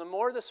advances. And the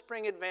more the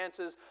spring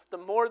advances, the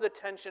more the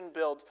tension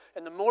builds.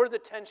 And the more the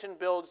tension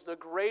builds, the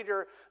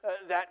greater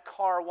that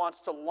car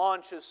wants to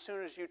launch as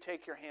soon as you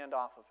take your hand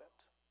off of it.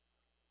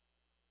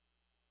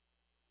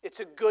 It's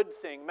a good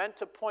thing, meant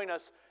to point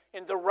us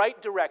in the right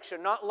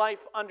direction, not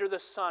life under the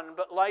sun,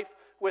 but life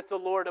with the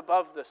Lord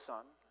above the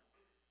sun.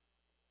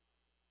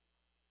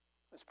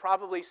 It's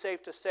probably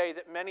safe to say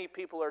that many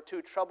people are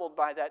too troubled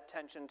by that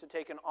tension to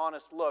take an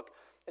honest look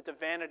at the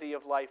vanity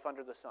of life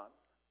under the sun.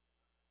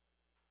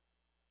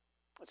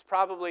 It's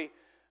probably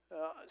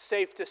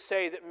safe to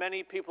say that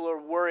many people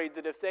are worried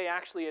that if they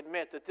actually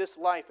admit that this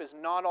life is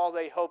not all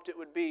they hoped it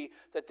would be,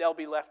 that they'll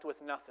be left with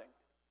nothing.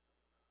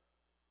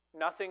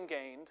 Nothing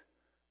gained,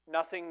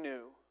 nothing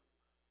new,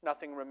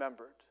 nothing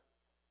remembered.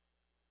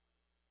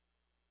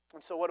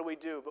 And so what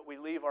do? But we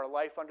leave our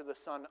life under the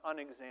sun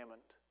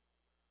unexamined.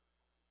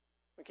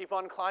 We keep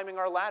on climbing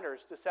our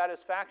ladders to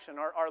satisfaction,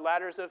 our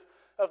ladders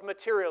of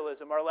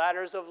materialism, our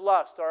ladders of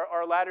lust,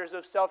 our ladders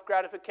of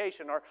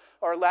self-gratification,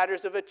 our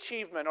ladders of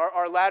achievement,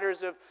 our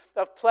ladders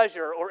of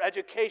pleasure or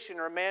education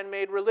or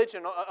man-made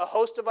religion, a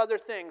host of other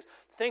things,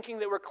 thinking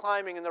that we're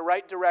climbing in the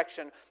right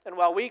direction. And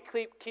while we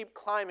keep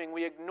climbing,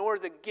 we ignore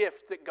the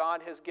gift that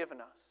God has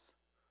given us.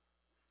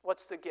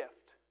 What's the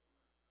gift?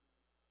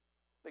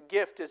 The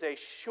gift is a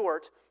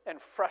short and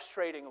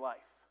frustrating life.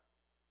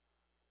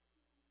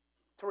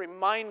 To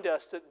remind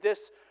us that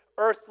this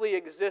earthly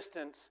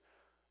existence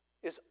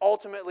is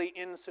ultimately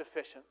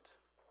insufficient.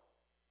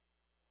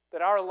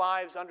 That our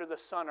lives under the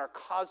sun are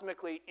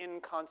cosmically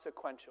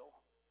inconsequential.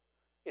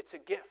 It's a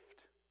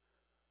gift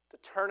to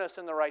turn us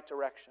in the right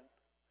direction.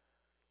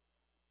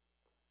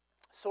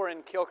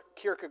 Soren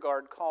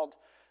Kierkegaard called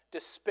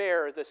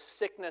despair the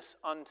sickness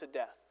unto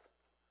death.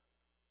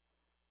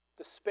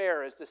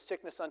 Despair is the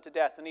sickness unto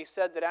death. And he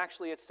said that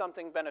actually it's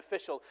something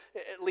beneficial,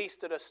 at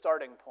least at a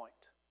starting point.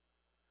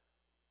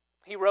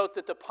 He wrote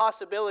that the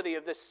possibility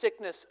of this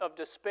sickness of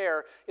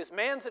despair is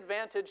man's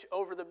advantage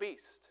over the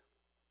beast.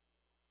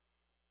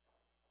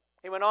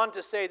 He went on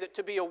to say that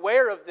to be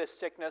aware of this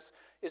sickness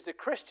is the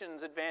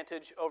Christian's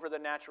advantage over the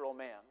natural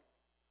man.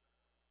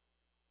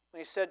 And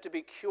he said to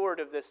be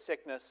cured of this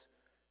sickness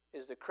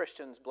is the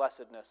Christian's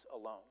blessedness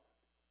alone.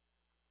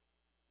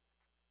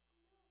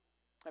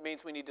 That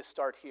means we need to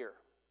start here.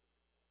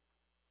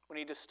 We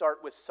need to start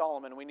with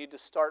Solomon. We need to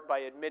start by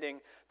admitting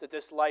that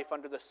this life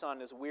under the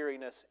sun is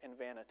weariness and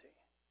vanity.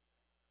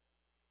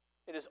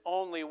 It is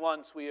only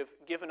once we have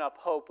given up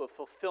hope of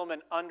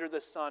fulfillment under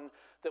the sun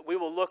that we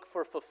will look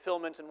for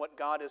fulfillment in what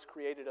God has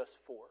created us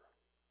for.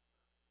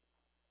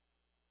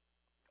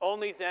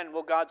 Only then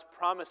will God's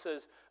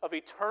promises of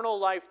eternal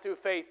life through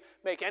faith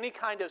make any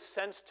kind of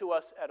sense to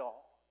us at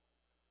all.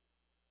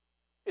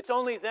 It's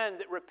only then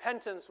that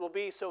repentance will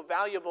be so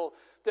valuable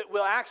that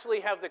we'll actually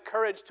have the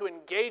courage to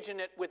engage in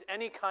it with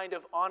any kind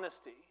of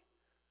honesty.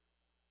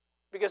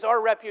 Because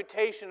our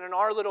reputation and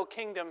our little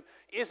kingdom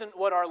isn't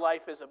what our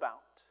life is about.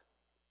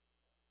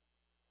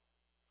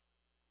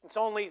 It's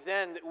only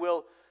then that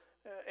will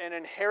an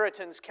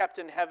inheritance kept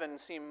in heaven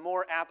seem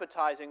more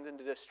appetizing than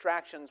the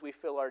distractions we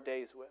fill our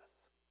days with.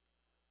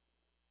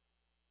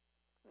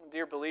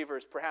 Dear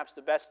believers, perhaps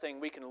the best thing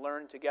we can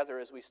learn together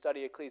as we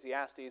study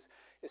Ecclesiastes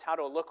is how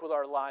to look with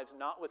our lives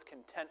not with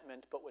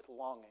contentment but with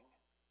longing.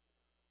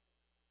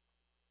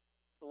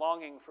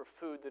 Longing for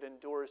food that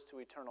endures to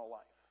eternal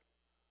life.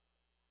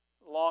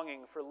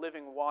 Longing for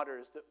living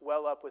waters that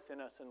well up within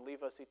us and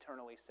leave us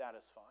eternally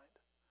satisfied.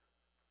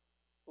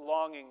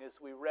 Longing,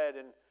 as we read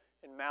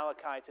in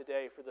Malachi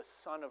today, for the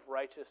Son of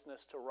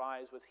Righteousness to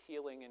rise with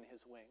healing in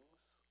his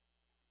wings.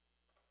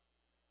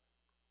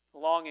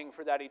 Longing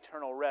for that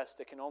eternal rest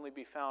that can only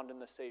be found in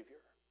the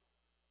Savior.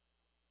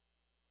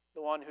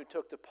 The one who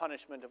took the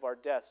punishment of our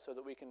death so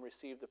that we can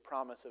receive the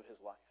promise of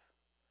his life.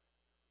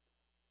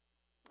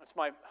 It's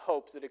my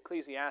hope that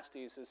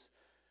Ecclesiastes is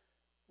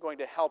going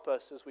to help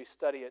us as we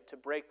study it to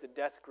break the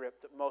death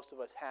grip that most of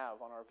us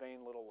have on our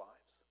vain little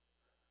lives.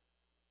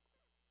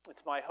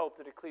 It's my hope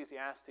that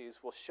Ecclesiastes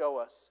will show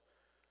us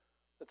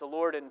that the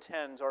Lord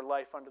intends our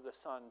life under the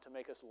sun to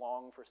make us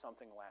long for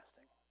something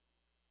lasting.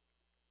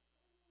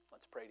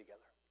 Let's pray together.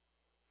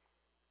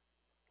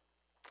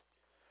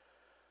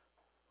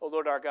 Oh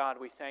Lord our God,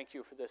 we thank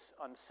you for this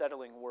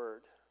unsettling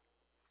word.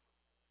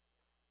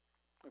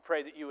 We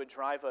pray that you would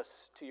drive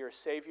us to your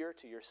Savior,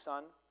 to your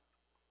Son.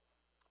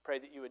 Pray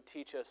that you would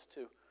teach us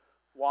to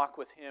walk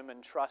with him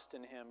and trust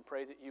in him.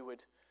 Pray that you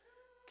would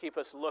keep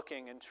us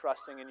looking and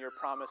trusting in your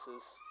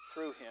promises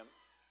through him.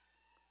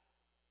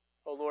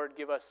 Oh Lord,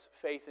 give us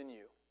faith in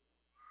you.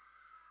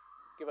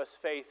 Give us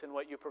faith in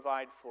what you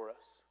provide for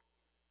us.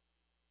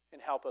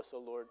 And help us, O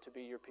Lord, to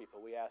be your people.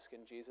 We ask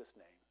in Jesus'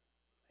 name.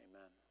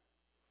 Amen.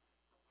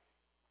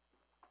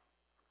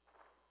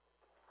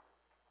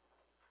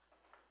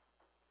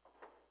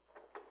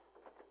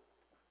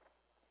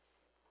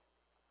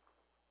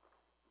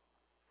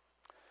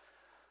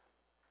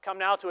 Come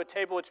now to a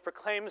table which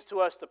proclaims to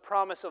us the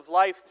promise of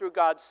life through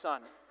God's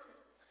Son.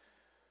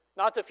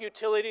 Not the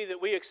futility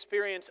that we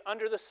experience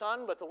under the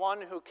sun, but the one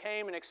who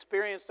came and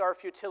experienced our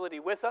futility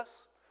with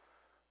us.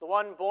 The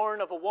one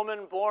born of a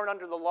woman born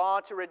under the law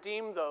to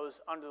redeem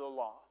those under the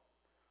law.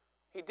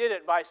 He did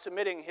it by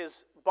submitting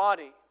his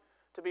body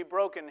to be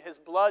broken, his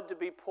blood to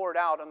be poured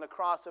out on the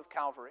cross of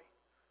Calvary,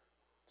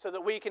 so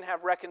that we can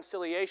have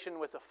reconciliation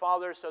with the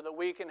Father, so that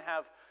we can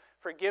have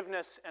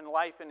forgiveness and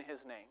life in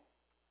his name.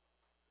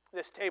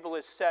 This table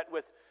is set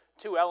with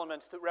two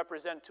elements that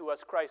represent to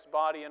us Christ's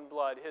body and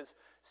blood, his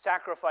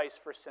sacrifice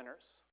for sinners.